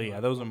 So yeah,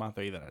 those are my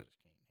three that I just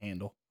can't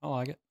handle. I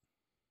like it.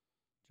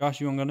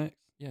 Josh, you want to go next?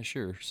 Yeah,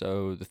 sure.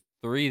 So the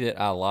three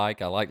that I like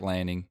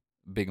Lanning,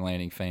 big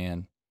Lanning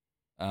fan.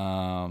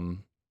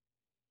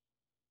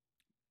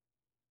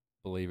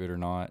 Believe it or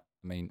not,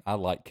 I mean, I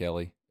like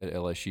Kelly at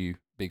LSU.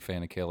 Big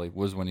fan of Kelly.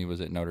 Was when he was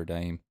at Notre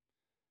Dame.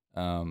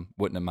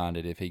 Wouldn't have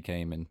minded if he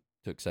came and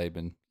took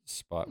Saban's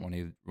spot when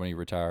he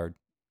retired.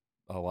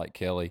 I like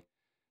Kelly.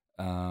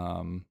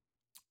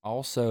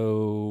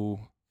 Also,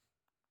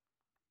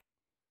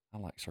 I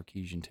like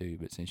Sarkisian too.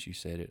 But since you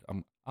said it,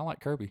 I like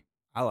Kirby.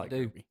 I like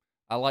do. Kirby.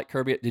 I like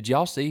Kirby. Did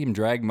y'all see him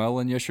drag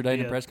Mullen yesterday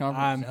in the press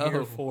conference? I'm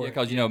here for it.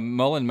 Because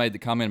Mullen made the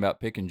comment about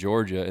picking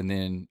Georgia, and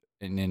then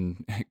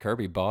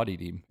Kirby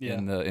bodied him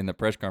in the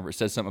press conference.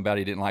 Said something about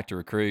he didn't like to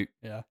recruit.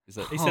 Yeah, he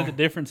said the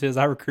difference is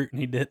I recruit and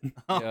he didn't.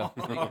 Yeah,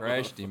 he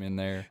crashed him in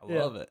there. I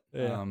love it.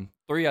 Yeah.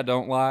 Three I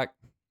don't like.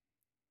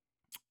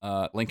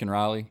 Lincoln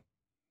Riley.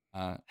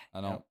 I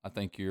don't. I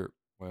think you're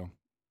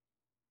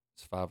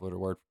it's a 5-letter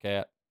word for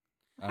cat.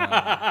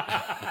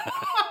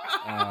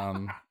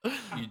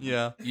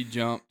 You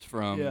jumped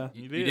from. Yeah,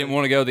 you didn't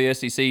want to go to the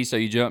SEC, so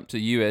you jumped to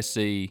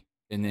USC,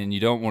 and then you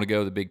don't want to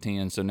go to the Big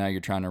Ten, so now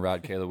you're trying to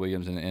ride Caleb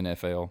Williams in the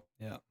NFL.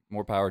 Yeah,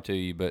 more power to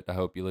you, but I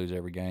hope you lose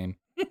every game.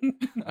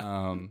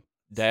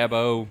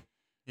 Dabo,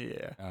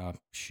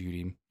 shoot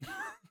him.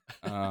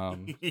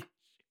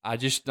 I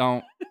just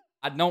don't.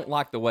 I don't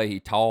like the way he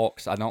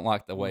talks. I don't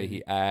like the way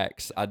he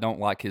acts. I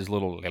don't like his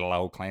little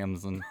old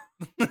Clemson.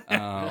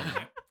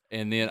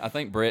 And then I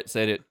think Brett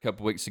said it a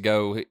couple weeks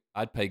ago.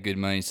 I'd pay good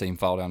money to see him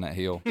fall down that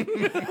hill.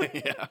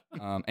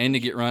 And to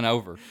get run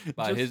over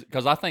by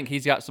because I think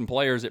he's got some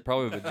players that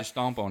probably would just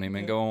stomp on him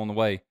and go on the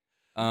way.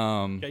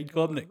 Cade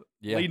Klubnik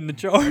leading the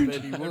charge.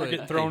 He Never would.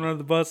 getting thrown under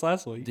the bus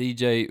last week.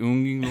 DJ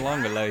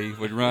Ungulangale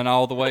would run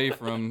all the way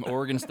from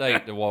Oregon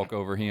State to walk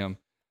over him.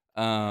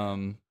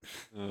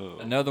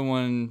 Another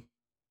one.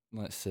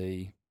 Let's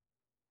see.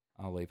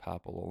 I'll leave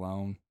Heupel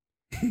alone.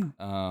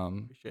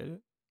 Appreciate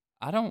it.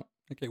 I don't.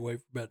 I can't wait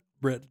for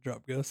Brett to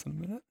drop Gus in a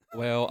minute.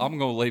 Well, I'm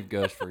gonna leave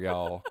Gus for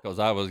y'all because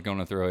I was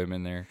gonna throw him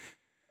in there.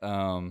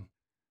 I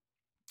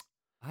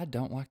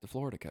don't like the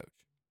Florida coach.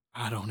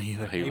 I don't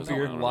either. He was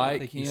Napier, on I like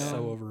think him he's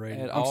so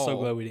overrated. at I'm so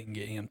all. glad we didn't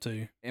get him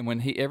too. And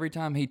when every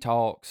time he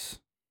talks,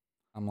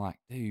 I'm like,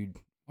 dude,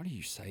 what are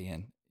you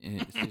saying? And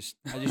it's just,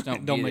 I just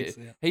don't Don't get make it.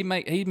 sense.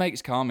 He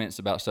makes comments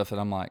about stuff that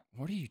I'm like,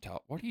 what are you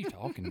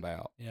talking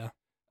about? Yeah.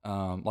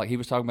 Like he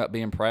was talking about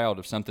being proud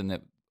of something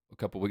that a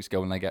couple weeks ago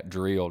when they got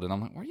drilled, and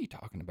I'm like, what are you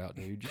talking about,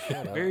 dude? Just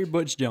shut up. Very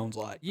Butch Jones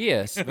like.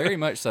 Yes, very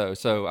much so.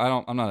 So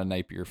I'm not a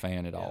Napier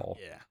fan at all.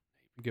 Yeah.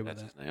 I'm good with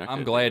That's that. his name.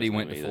 I'm glad he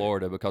went to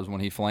Florida because when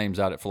he flames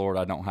out at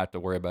Florida, I don't have to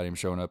worry about him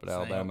showing up at Same.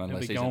 Alabama He'll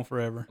unless be gone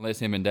forever.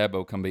 him and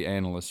Dabo come be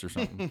analysts or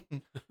something.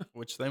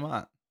 Which they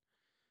might.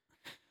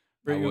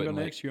 Brett, you want to wouldn't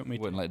go next? You want me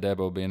to? Wouldn't let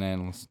Dabo be an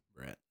analyst.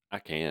 Brett. I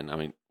can. I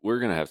mean, we're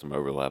gonna have some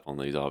overlap on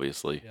these,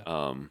 obviously.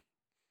 Yeah.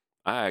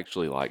 I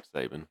actually like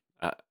Saban.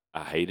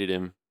 I hated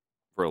him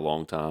for a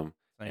long time,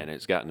 Same. and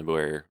it's gotten to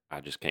where I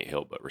just can't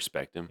help but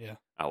respect him. Yeah.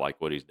 I like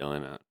what he's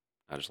done.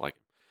 I just like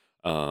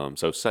him.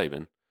 So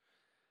Saban.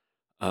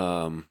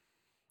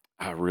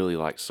 I really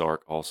like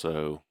Sark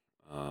also.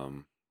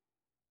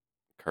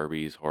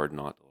 Kirby's hard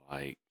not to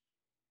like.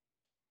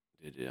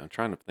 I'm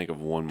trying to think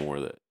of one more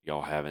that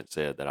y'all haven't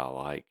said that I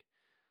like.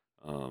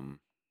 I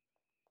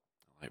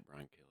like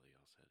Brian Kelly.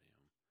 Y'all said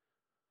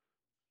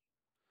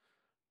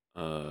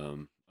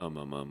him.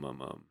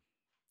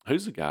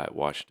 Who's the guy at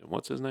Washington?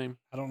 What's his name?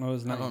 I don't know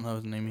his name. I don't know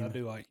his name but I either.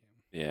 do like him.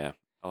 Yeah,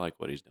 I like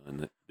what he's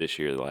done this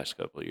year, the last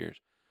couple of years.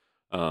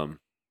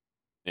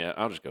 Yeah,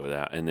 I'll just go with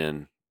that. And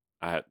then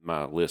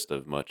my list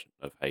of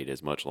hate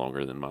is much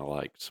longer than my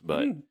likes,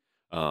 but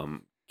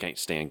can't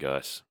stand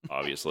Gus,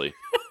 obviously.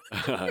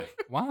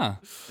 Why?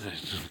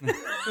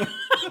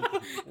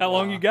 How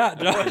long you got,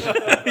 Josh?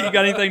 You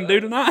got anything to do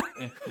tonight?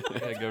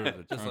 Gotta go to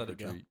the Just trunk let it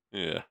go. retreat.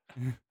 Yeah.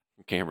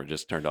 Camera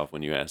just turned off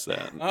when you asked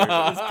that.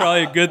 That's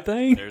probably a good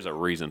thing. There's a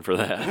reason for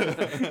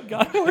that.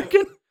 Got it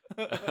working.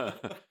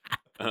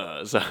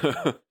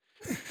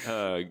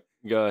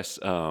 Gus,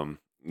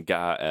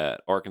 guy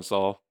at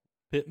Arkansas.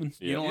 Pittman.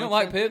 You don't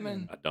like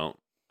Pittman? I don't.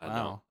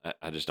 Wow.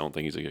 I just don't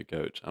think he's a good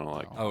coach. I don't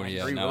like him. Oh I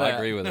yeah, agree no, with I that.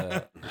 agree with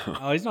that.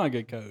 Oh, he's not a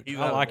good coach. He's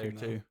I out like there him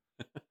too.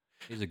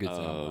 He's a good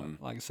son.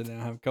 I like to sit down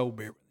and have a cold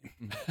beer with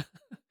him.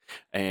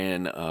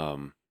 And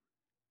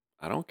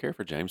I don't care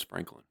for James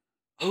Franklin.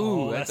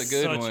 Ooh, Oh, that's a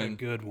good such one. a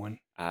good one.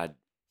 I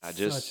Such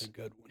just a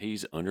good one.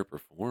 he's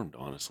underperformed,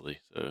 honestly.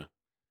 So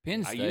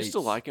Penn I State. used to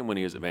like him when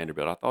he was at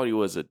Vanderbilt. I thought he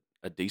was a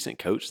decent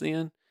coach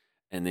then,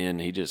 and then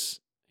he's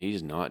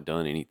not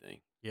done anything.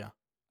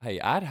 Hey,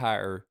 I'd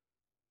hire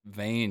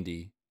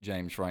Vandy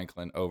James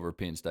Franklin over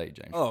Penn State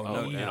James. Oh,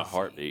 Franklin. no in a doubt.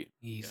 heartbeat.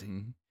 Easy.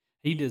 Mhm.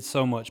 He did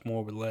so much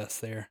more with less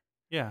there.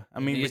 Yeah, I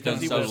And mean, He's because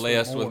done he so was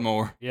less with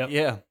more. Yep.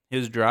 Yeah,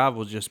 his drive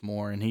was just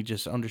more, and he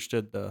just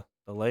understood the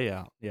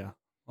layout. Yeah.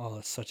 Oh,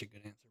 that's such a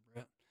good answer,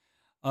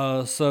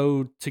 Brett.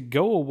 So to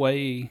go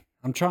away,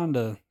 I'm trying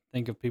to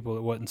think of people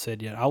that wasn't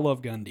said yet. I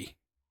love Gundy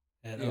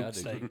at Yeah, I Oak do.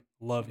 State.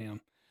 Love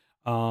him.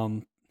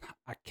 Um,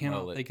 I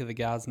cannot Mullet. think of the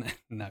guy's name.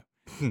 No,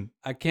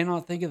 I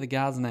cannot think of the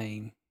guy's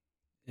name.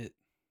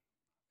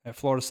 At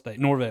Florida State,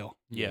 Norvell.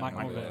 Yeah, Mike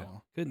Norvell.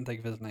 Norvell. Couldn't think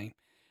of his name.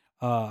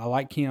 I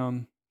like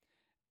him,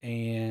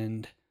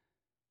 and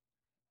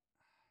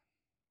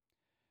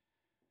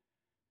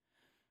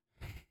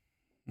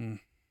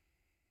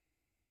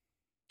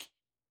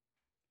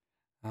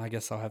I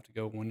guess I'll have to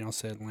go when y'all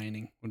said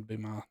Lanning would be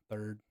my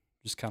third,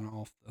 just kind of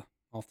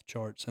off the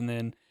charts. And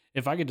then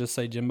if I could just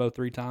say Jimbo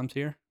 3 times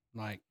here,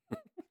 like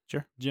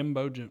Sure.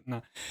 Jimbo.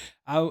 No,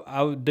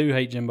 I do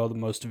hate Jimbo the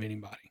most of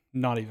anybody.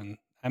 Not even.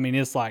 I mean,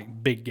 it's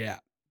like big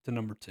gap to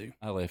number 2.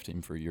 I left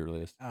him for your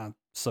list. I'm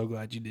so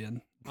glad you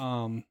did.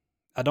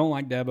 I don't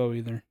like Dabo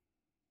either.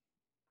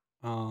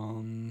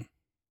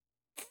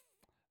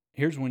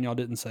 Here's one y'all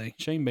didn't say.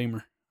 Shane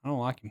Beamer. I don't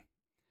like him.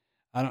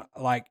 I don't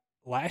like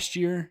last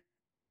year.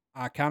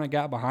 I kind of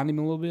got behind him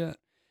a little bit,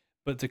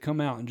 but to come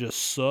out and just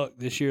suck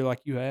this year like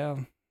you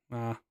have,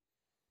 I'm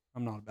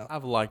not about it.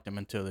 I've liked him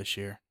until this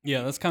year.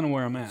 Yeah, that's kind of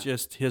where I'm at. It's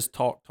just his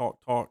talk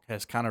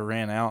has kind of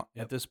ran out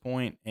Yep. at this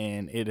point,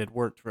 and it had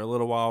worked for a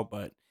little while,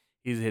 but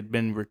he had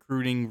been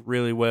recruiting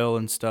really well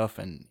and stuff,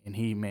 and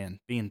he, man,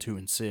 being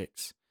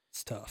 2-6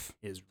 It's tough.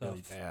 is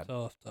really bad.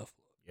 Tough.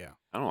 Yeah.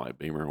 I don't like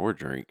Beamer or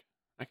Drink.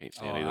 I can't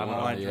stand either I don't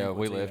one. like Yeah,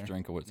 we Drinkwitz left either.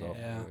 Drinkowitz off.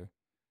 Yeah. there.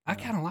 I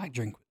kind of like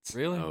Drinkwitz.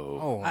 Really?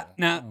 No.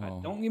 Now,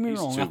 Oh. don't get me He's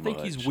wrong. too I think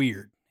he's much.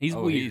 weird. He's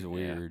Oh, weird. He's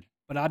weird.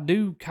 But I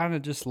do kind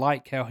of just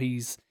like how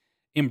he's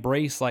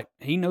embraced, like,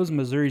 he knows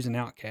Missouri's an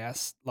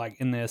outcast, like,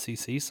 in the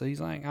SEC, so he's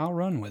like, I'll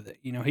run with it.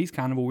 You know, he's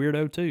kind of a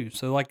weirdo, too.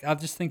 So, like, I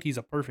just think he's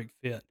a perfect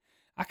fit.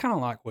 I kind of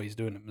like what he's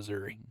doing at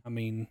Missouri. I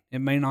mean, it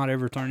may not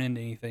ever turn into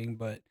anything,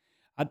 but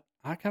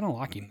I kind of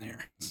like him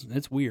there.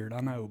 It's weird, I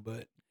know,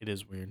 but It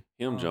is weird.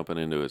 Him jumping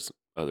into his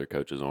other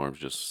coach's arms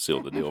just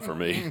sealed the deal for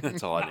me.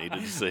 That's all I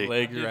needed to see.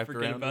 Legs did wrapped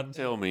forget around about him.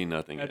 Tell me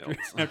nothing else.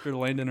 after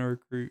landing a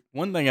recruit.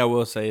 One thing I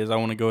will say is I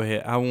want to go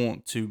ahead. I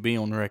want to be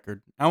on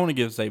record. I want to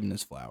give Saban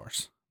his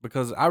flowers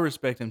because I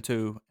respect him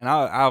too, and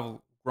I've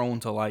grown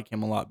to like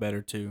him a lot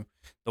better too.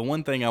 The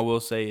one thing I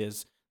will say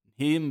is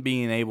him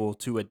being able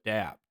to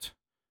adapt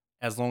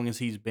as long as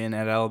he's been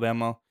at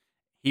Alabama.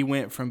 He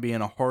went from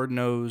being a hard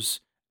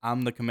nose,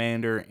 I'm the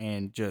commander,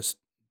 and just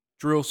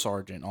drill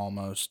sergeant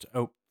almost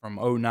from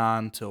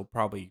 09 till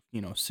probably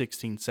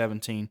 16,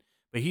 17.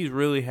 But he's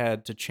really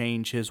had to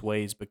change his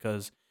ways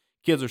because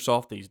kids are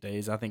soft these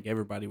days. I think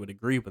everybody would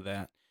agree with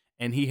that.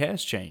 And he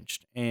has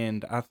changed.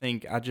 And I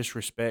think I just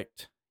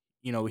respect,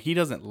 he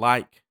doesn't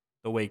like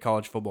the way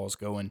college football is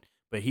going,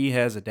 but he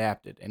has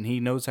adapted and he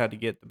knows how to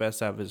get the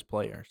best out of his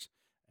players.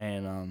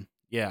 And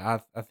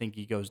I think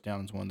he goes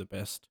down as one of the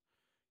best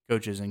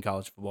coaches in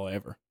college football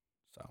ever.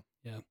 So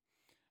Yeah.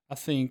 I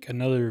think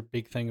another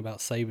big thing about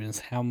Saban is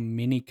how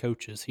many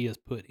coaches he has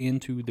put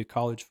into the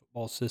college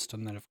football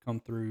system that have come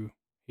through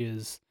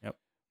his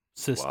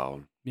system.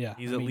 Wow. Yeah.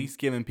 he's I at mean, least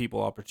giving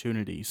people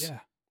opportunities. Yeah.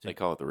 They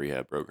call it the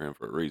rehab program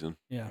for a reason.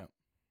 Yeah. Yep.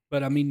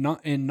 But I mean,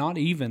 not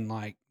even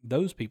like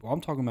those people.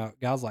 I'm talking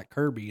about guys like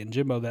Kirby and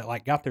Jimbo that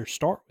like got their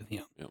start with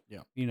him. Yep.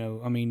 Yeah.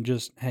 I mean,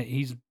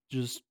 he's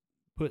just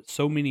put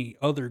so many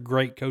other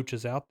great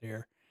coaches out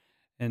there,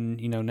 and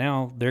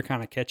now they're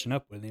kind of catching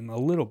up with him a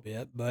little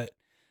bit. But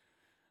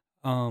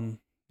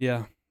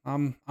yeah,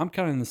 I'm kind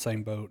of in the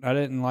same boat. I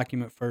didn't like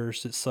him at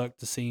first. It sucked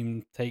to see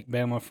him take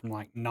Bama from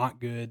like not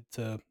good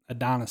to a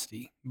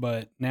dynasty.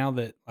 But now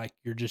that like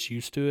you're just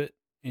used to it,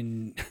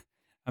 and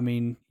I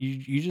mean,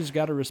 you just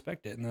got to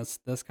respect it, and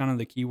that's kind of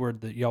the key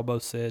word that y'all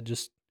both said.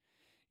 Just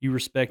you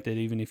respect it,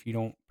 even if you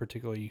don't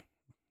particularly,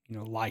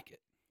 like it.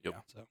 Yep.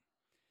 So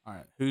All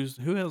right.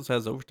 Who else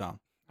has overtime?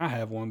 I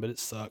have one, but it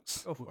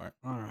sucks. Go for it.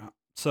 All right.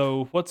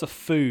 So what's a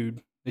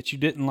food that you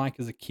didn't like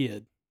as a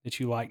kid that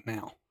you like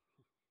now,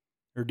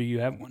 or do you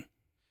have one?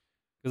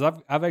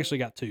 Because I've actually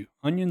got 2: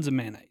 onions and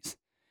mayonnaise.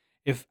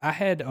 If I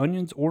had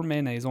onions or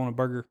mayonnaise on a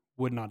burger,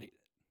 would not eat it.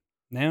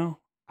 Now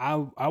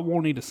I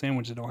won't eat a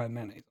sandwich that don't have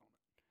mayonnaise on it.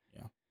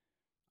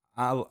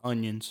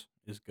 Onions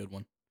is a good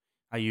one.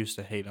 I used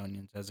to hate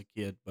onions as a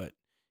kid, but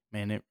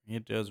man,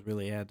 it does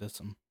really add to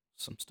some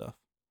stuff.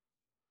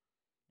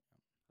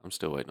 I'm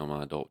still waiting on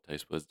my adult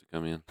taste buds to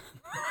come in.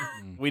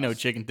 We know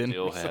chicken tenders.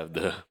 Still have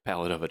the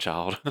palate of a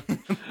child.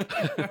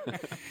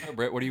 Oh,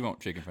 Brett, what do you want?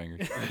 Chicken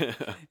fingers?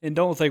 And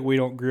don't think we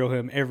don't grill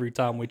him every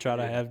time we try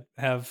to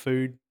have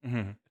food.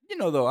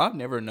 Though I've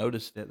never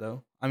noticed it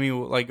though. I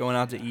mean, like going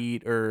out to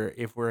eat or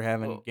if we're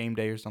having Well, game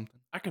day or something.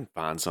 I can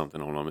find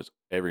something on almost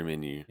every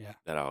menu Yeah.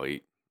 that I'll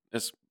eat.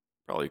 It's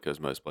probably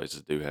because most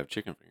places do have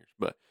chicken fingers,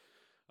 but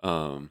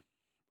I mean,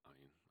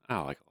 I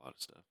like a lot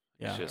of stuff.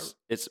 Yeah.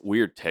 It's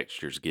weird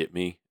textures get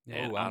me, Yeah.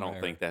 and Oh, I I'm don't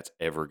there. think that's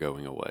ever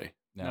going away.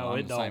 No, I'm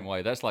it the same don't.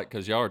 way. That's like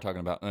because y'all are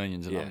talking about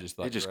onions, and Yeah, I'm just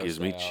like it just grossed gives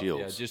me out. chills.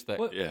 Yeah, just that.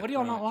 What, Yeah. what do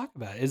y'all not like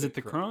about it? Is it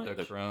the crunch?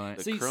 The crunch.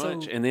 The See,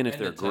 crunch, so- and then if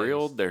and they're the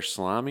grilled, taste. they're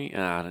slimy.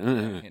 Yeah, I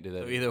can't do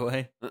that. So either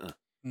way,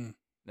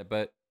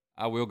 But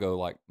I will go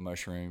like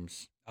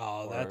mushrooms.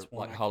 Oh, or that's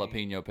one like I can't.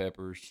 jalapeno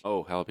peppers.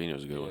 Oh,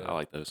 jalapeno's a good one. Yeah. I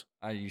like those.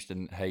 I used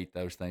to hate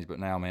those things, but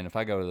now, man, if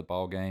I go to the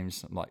ball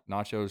games, I'm like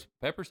nachos,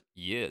 peppers,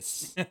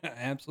 yes,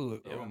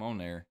 Absolutely. throw them on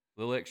there.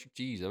 A little extra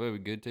cheese, that would be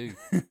good too.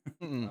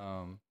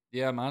 Mm.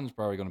 Yeah, mine's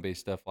probably going to be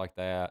stuff like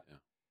that.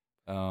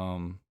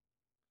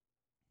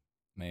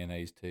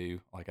 Mayonnaise too.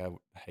 Like I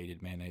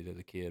hated mayonnaise as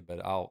a kid,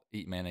 but I'll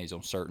eat mayonnaise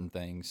on certain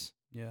things.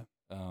 Yeah.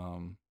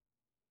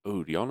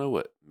 Oh, do y'all know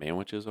what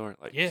manwiches are?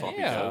 Like Yeah. sloppy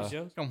Yeah.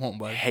 joes? Come on,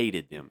 buddy.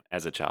 Hated them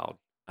as a child.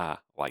 I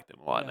like them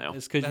a lot now.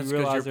 It's because That's you 'cause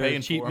realize you're they're a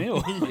paying cheap for 'em.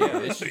 meal. Yeah,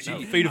 it's You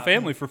cheap. feed a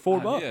family for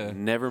 $4. Yeah.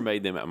 Never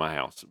made them at my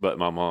house, but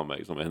my mom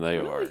makes them, and they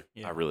are.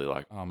 Yeah. I really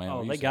like them. Oh man,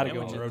 Oh, we they used gotta have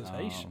go them in all the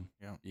rotation.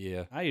 time. Yeah.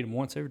 Yeah, I eat them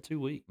once every 2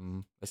 weeks.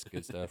 that's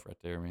good stuff right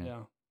there, man.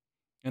 Yeah.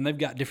 And they've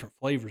got different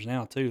flavors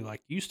now too.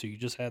 Like used to, you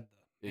just had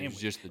the It was manwich.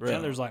 just the Now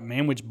junk. there's like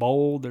manwich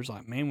bowl. There's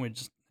like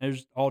manwich.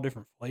 There's all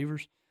different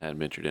flavors. I hadn't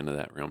ventured into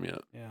that realm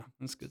yet. Yeah,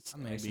 that's good stuff.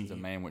 Mason's a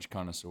manwich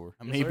connoisseur.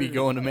 I Yes, may be sir.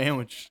 going to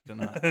Manwich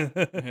tonight.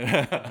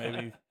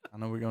 Maybe I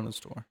know we're going to the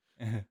store.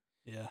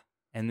 Yeah.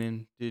 And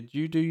then, did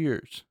you do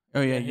yours?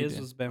 Oh yeah, you his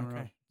did. was Bama.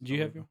 Okay. Did you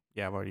So have we your? go.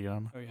 Yeah, I've already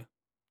done. Oh yeah.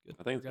 Good.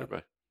 I think it's Forgot.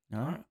 everybody. All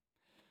All right. right.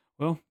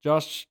 Well,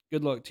 Josh,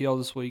 good luck to y'all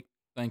this week.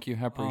 Thank you,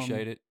 I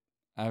appreciate it.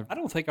 I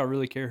don't think I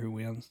really care who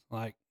wins.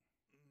 Like,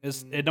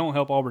 it don't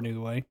help Auburn either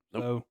way.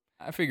 Nope. So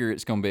I figure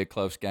it's going to be a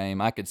close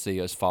game. I could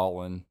see us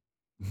falling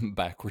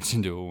backwards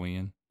into a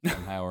win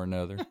somehow or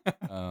another.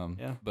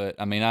 Yeah. But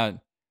I mean,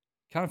 I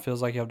kind of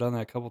feels like y'all done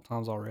that a couple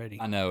times already.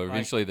 know Like,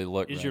 eventually the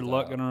luck. Is your runs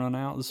luck out. gonna run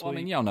out this Well, I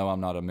week? mean, y'all know I'm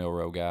not a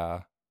Milrow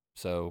guy,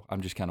 so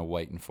I'm just kind of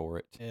waiting for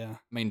it. Yeah.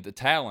 I mean, the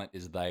talent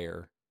is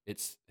there.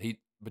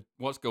 But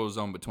what goes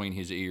on between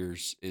his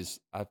ears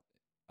is I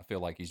feel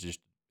like he's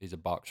a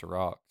box of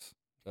rocks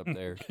up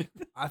there.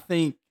 I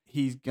think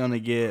he's gonna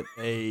get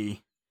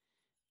a.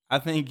 I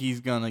think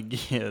he's gonna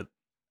get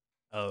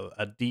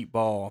a deep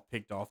ball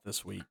picked off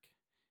this week,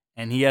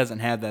 and he hasn't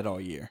had that all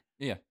year.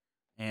 Yeah.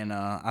 And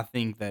I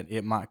think that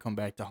it might come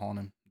back to haunt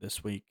him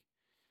this week.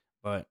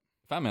 But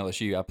If I'm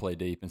LSU, I play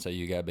deep and say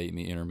you got to beat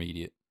me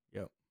intermediate.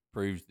 Yep.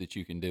 Proves that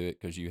you can do it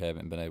because you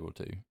haven't been able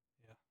to.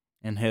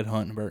 and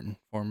headhunt Burton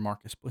for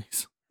Marcus,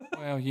 please.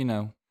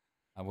 Well,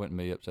 I wouldn't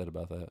be upset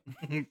about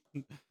that.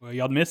 Well,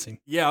 y'all miss him.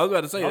 Yeah, I was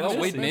about to say that's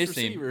We'd his miss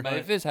him. But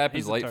if this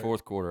happens He's a late turd.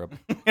 fourth quarter,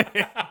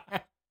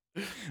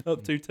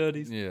 Up 2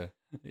 tutties. yeah,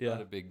 Yeah.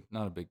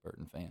 not a big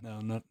Burton fan.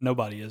 No,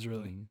 nobody is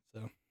really. Mhm.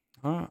 So,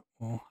 all right.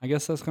 Well, I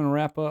guess that's going to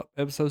wrap up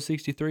episode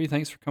 63.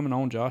 Thanks for coming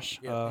on, Josh.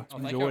 Yeah, Oh,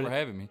 thank you enjoyed for it.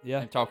 having me.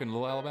 Yeah. And talking a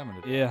little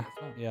Alabama today. Yeah. It's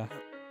fun. Yeah.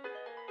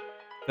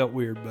 Felt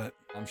weird, but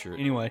I'm sure.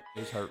 anyway. It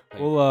was hurt.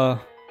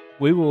 Well,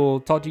 we will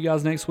talk to you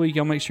guys next week.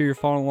 Y'all make sure you're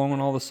following along on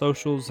all the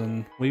socials,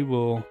 and we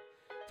will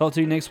talk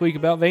to you next week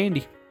about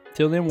Vandy.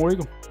 Till then, War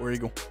Eagle. War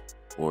Eagle.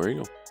 War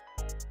Eagle.